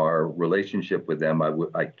given our relationship with them,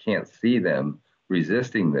 I can't see them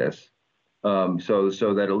resisting this. So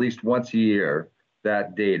that at least once a year,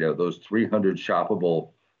 that data, those 300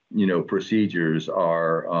 shoppable, you know, procedures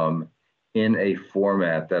are in a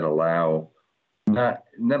format that allow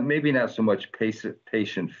maybe not so much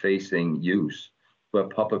patient-facing use,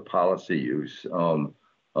 but public policy use.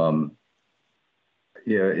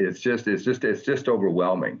 Yeah, it's just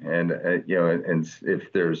overwhelming, and you know, and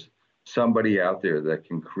if there's somebody out there that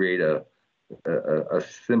can create a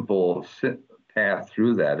simple path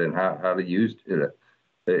through that and how to use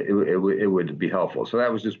it would be helpful. So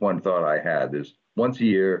that was just one thought I had. There's once a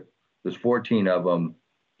year, there's 14 of them.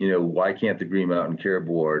 You know, why can't the Green Mountain Care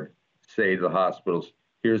Board say to the hospitals,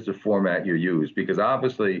 here's the format you use? Because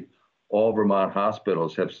obviously all Vermont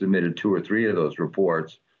hospitals have submitted 2 or 3 of those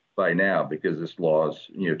reports by now, because this law is,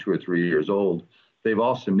 you know, 2 or 3 years old. They've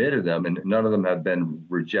all submitted them, and none of them have been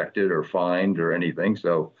rejected or fined or anything.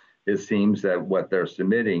 So it seems that what they're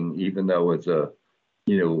submitting, even though it's a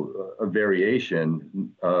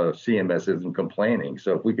variation, CMS isn't complaining.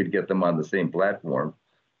 So if we could get them on the same platform,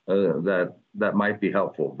 that might be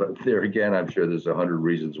helpful. But there again, I'm sure there's 100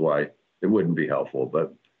 reasons why it wouldn't be helpful.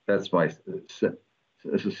 But that's my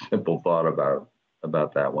simple thought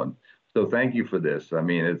about that one. So thank you for this. I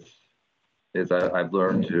mean, I've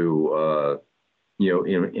learned to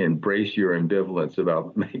embrace your ambivalence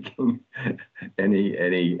about making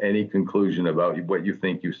any conclusion about what you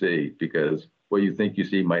think you see, because what you think you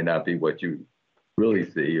see might not be what you really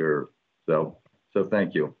see. So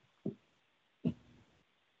thank you.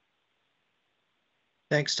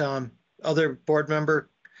 Thanks, Tom. Other board member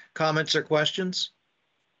comments or questions?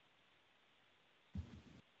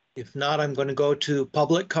 If not, I'm going to go to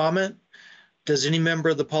public comment. Does any member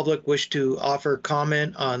of the public wish to offer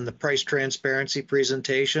comment on the price transparency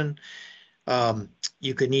presentation?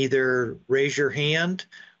 You can either raise your hand,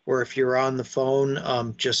 or if you're on the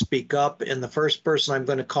phone, just speak up. And the first person I'm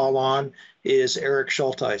going to call on is Eric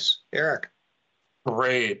Schulteis. Eric.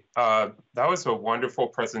 Great. That was a wonderful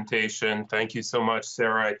presentation. Thank you so much,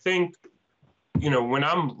 Sarah. I think, you know, when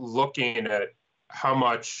I'm looking at how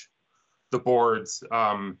much the board's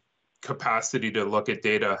capacity to look at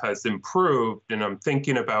data has improved, and I'm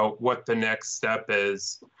thinking about what the next step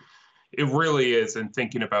is, it really is in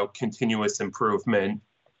thinking about continuous improvement.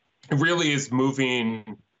 It really is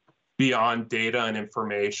moving beyond data and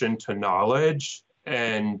information to knowledge,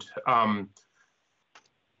 and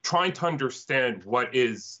trying to understand what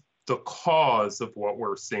is the cause of what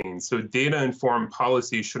we're seeing. So data-informed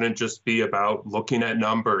policy shouldn't just be about looking at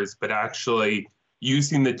numbers, but actually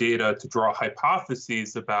using the data to draw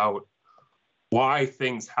hypotheses about why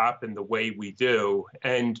things happen the way we do.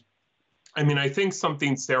 And I mean, I think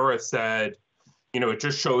something Sarah said, you know, it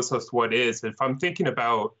just shows us what is. If I'm thinking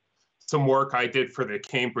about some work I did for the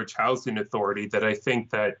Cambridge Housing Authority that I think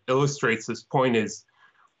that illustrates this point is,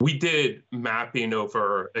 we did mapping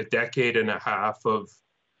over a decade and a half of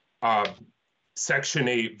Section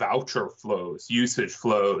 8 voucher flows, usage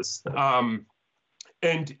flows.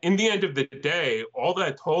 And in the end of the day, all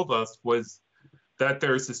that told us was that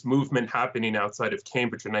there's this movement happening outside of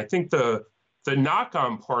Cambridge. And I think the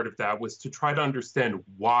knock-on part of that was to try to understand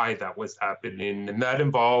why that was happening. And that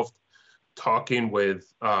involved talking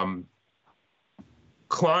with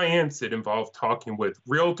clients, it involved talking with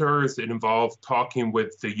realtors, it involved talking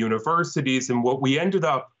with the universities. And what we ended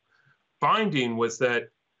up finding was that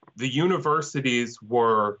the universities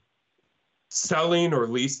were selling or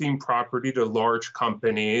leasing property to large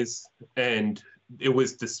companies, and it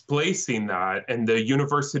was displacing that. And the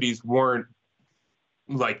universities weren't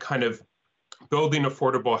like kind of building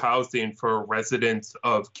affordable housing for residents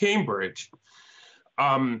of Cambridge.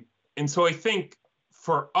 And so I think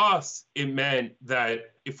for us, it meant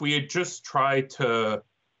that if we had just tried to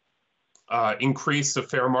increase the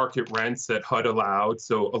fair market rents that HUD allowed,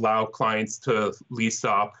 so allow clients to lease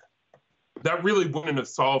up, that really wouldn't have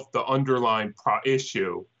solved the underlying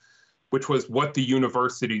issue, which was what the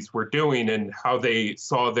universities were doing and how they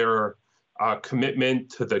saw their commitment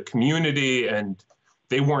to the community. And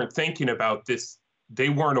they weren't thinking about this, they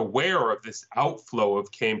weren't aware of this outflow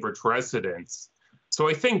of Cambridge residents. So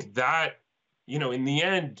I think that, you know, in the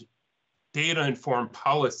end, data-informed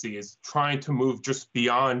policy is trying to move just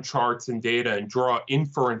beyond charts and data and draw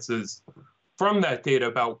inferences from that data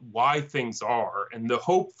about why things are. And the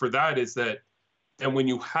hope for that is that then when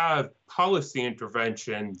you have policy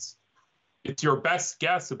interventions, it's your best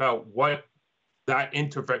guess about what that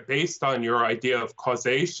based on your idea of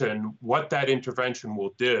causation, what that intervention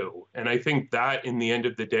will do. And I think that in the end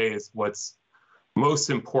of the day is what's most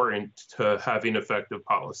important to having effective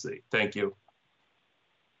policy. Thank you.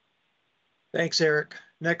 Thanks, Eric.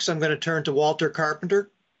 Next, I'm going to turn to Walter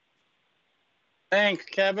Carpenter. Thanks,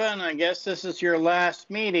 Kevin. I guess this is your last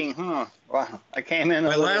meeting, huh? Wow, I came in a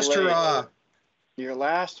My little last late. hurrah. Your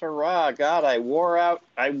last hurrah. God, I wore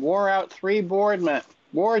out 3 board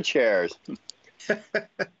chairs.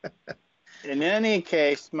 In any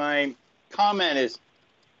case, my comment is,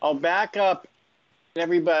 I'll back up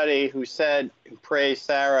everybody who praised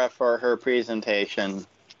Sarah for her presentation.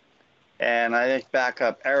 And I just back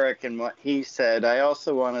up Eric and what he said. I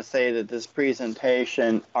also want to say that this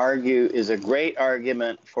presentation is a great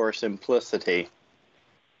argument for simplicity.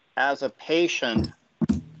 As a patient,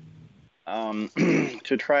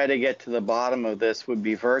 to try to get to the bottom of this would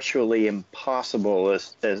be virtually impossible,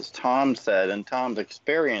 as Tom said, and Tom's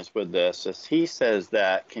experience with this, as he says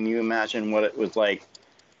that, can you imagine what it was like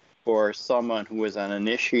for someone who was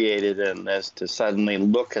uninitiated in this to suddenly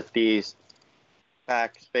look at these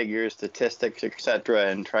facts, figures, statistics, etc.,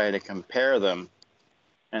 and try to compare them?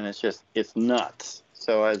 And it's nuts.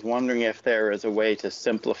 So I was wondering if there is a way to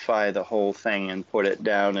simplify the whole thing and put it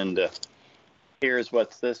down into here's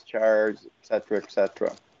what's this charge, etc.,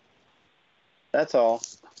 etc. That's all.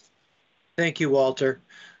 Thank you, Walter.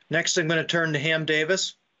 Next, I'm going to turn to Ham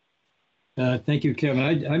Davis. Thank you,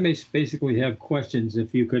 Kevin. I may basically have questions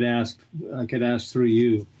if you could ask, I could ask through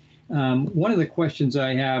you. One of the questions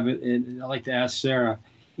I have, and I'd like to ask Sarah,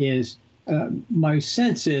 is my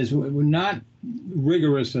sense is we're not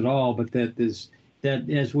rigorous at all, but that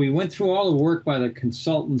as we went through all the work by the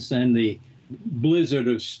consultants and the blizzard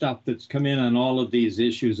of stuff that's come in on all of these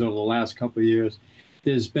issues over the last couple of years,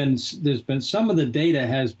 there's been some of the data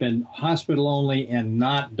has been hospital only and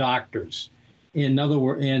not doctors. In other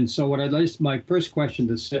words, and so what my first question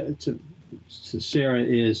to Sarah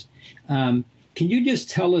is, can you just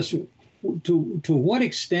tell us to what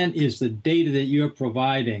extent is the data that you're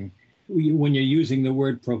providing when you're using the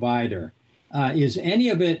word provider, is any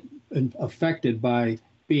of it affected by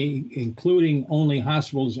including only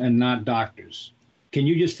hospitals and not doctors? Can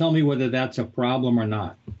you just tell me whether that's a problem or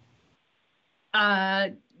not?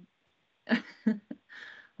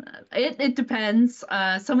 It depends.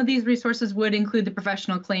 Some of these resources would include the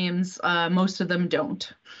professional claims. Most of them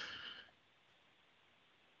don't.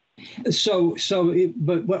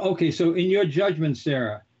 Okay. So in your judgment,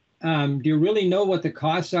 Sarah, do you really know what the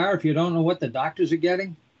costs are if you don't know what the doctors are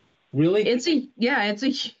getting? Really? It's a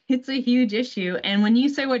huge issue. And when you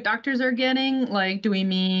say what doctors are getting, like, do we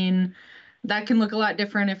mean that can look a lot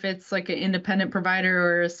different if it's like an independent provider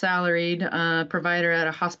or a salaried provider at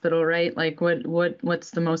a hospital, right? Like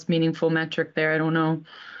what's the most meaningful metric there? I don't know.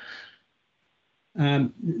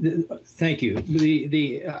 Thank you.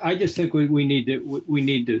 I just think we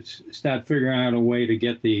need to start figuring out a way to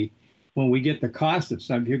get when we get the cost of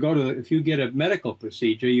something. If you get a medical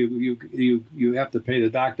procedure, you have to pay the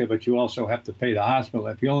doctor, but you also have to pay the hospital.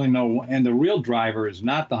 If you only know, and the real driver is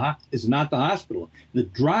not the hospital. The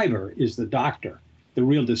driver is the doctor. The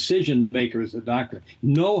real decision maker is the doctor.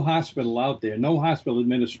 No hospital out there, no hospital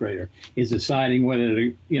administrator is deciding whether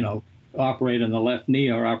to, operate on the left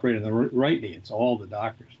knee or operate on the right knee. It's all the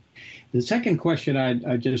doctors. The second question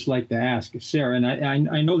I'd just like to ask Sarah, and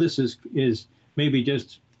I know this is maybe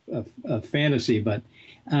just a fantasy, but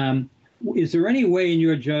is there any way in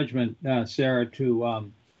your judgment, Sarah,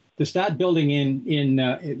 to start building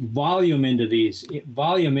in volume into these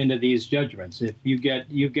judgments? If you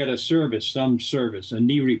get a service, a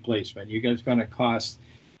knee replacement, it's going to cost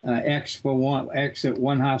X at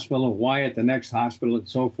one hospital, Y at the next hospital, and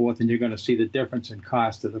so forth, and you're going to see the difference in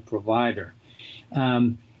cost to the provider.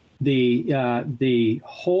 the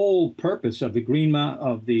whole purpose of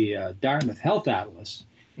the Dartmouth Health Atlas,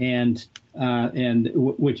 and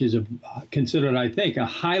which is considered, I think, a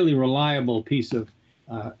highly reliable piece of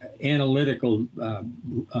analytical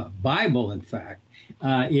Bible, in fact,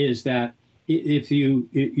 is that if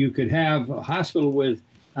you could have a hospital with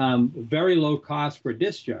very low cost per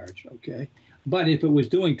discharge, okay, but if it was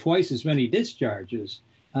doing twice as many discharges,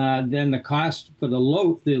 then the cost for the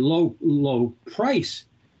low price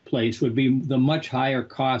place would be the much higher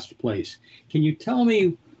cost place. Can you tell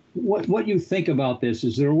me what you think about this?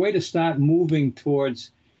 Is there a way to start moving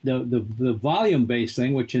towards the volume-based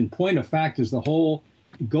thing, which in point of fact is the whole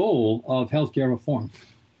goal of healthcare reform?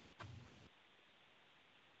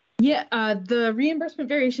 Yeah, the reimbursement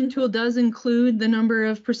variation tool does include the number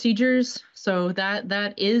of procedures, so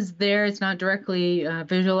that is there. It's not directly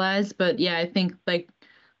visualized, but yeah, I think like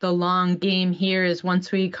the long game here is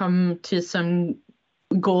once we come to some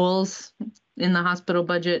goals in the hospital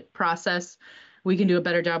budget process, we can do a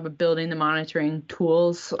better job of building the monitoring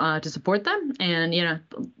tools to support them. And, you know,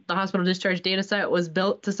 the hospital discharge data set was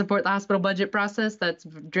built to support the hospital budget process. That's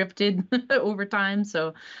drifted over time.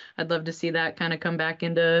 So I'd love to see that kind of come back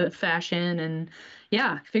into fashion and,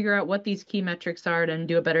 yeah, figure out what these key metrics are and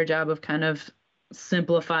do a better job of kind of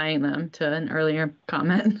simplifying them, to an earlier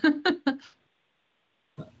comment.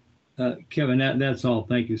 Kevin, that's all.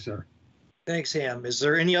 Thank you, sir. Thanks, Ham. Is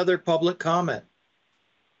there any other public comment?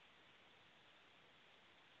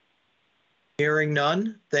 Hearing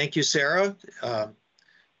none. Thank you, Sarah.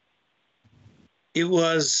 It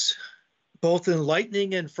was both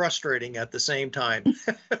enlightening and frustrating at the same time.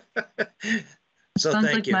 So Sounds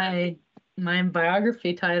thank like you. my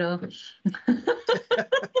biography title.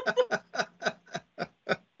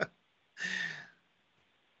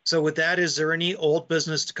 So with that, is there any old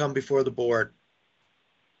business to come before the board?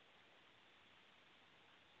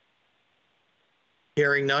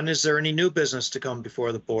 Hearing none, is there any new business to come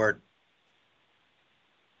before the board?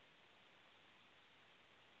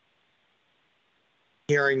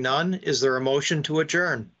 Hearing none, is there a motion to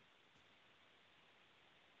adjourn?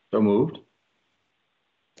 So moved.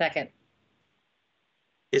 Second.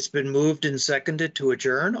 It's been moved and seconded to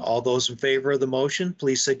adjourn. All those in favor of the motion,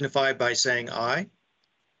 please signify by saying aye.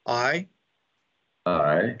 Aye.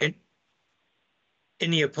 Aye.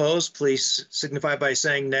 Any opposed, please signify by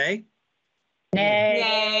saying nay.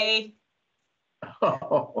 Nay.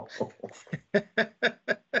 Oh.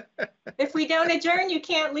 If we don't adjourn, you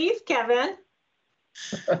can't leave, Kevin.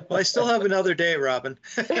 Well, I still have another day, Robin.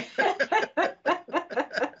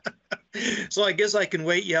 So I guess I can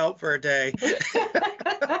wait you out for a day.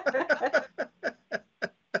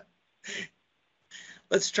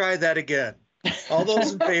 Let's try that again. All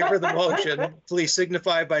those in favor of the motion, please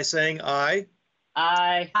signify by saying aye.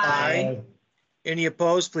 Aye. Aye. Any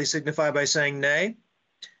opposed, please signify by saying nay.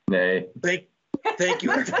 Nay. Thank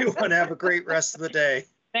you, everyone. Have a great rest of the day.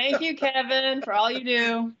 Thank you, Kevin, for all you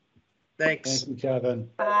do. Thanks. Thank you, Kevin.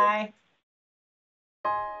 Bye.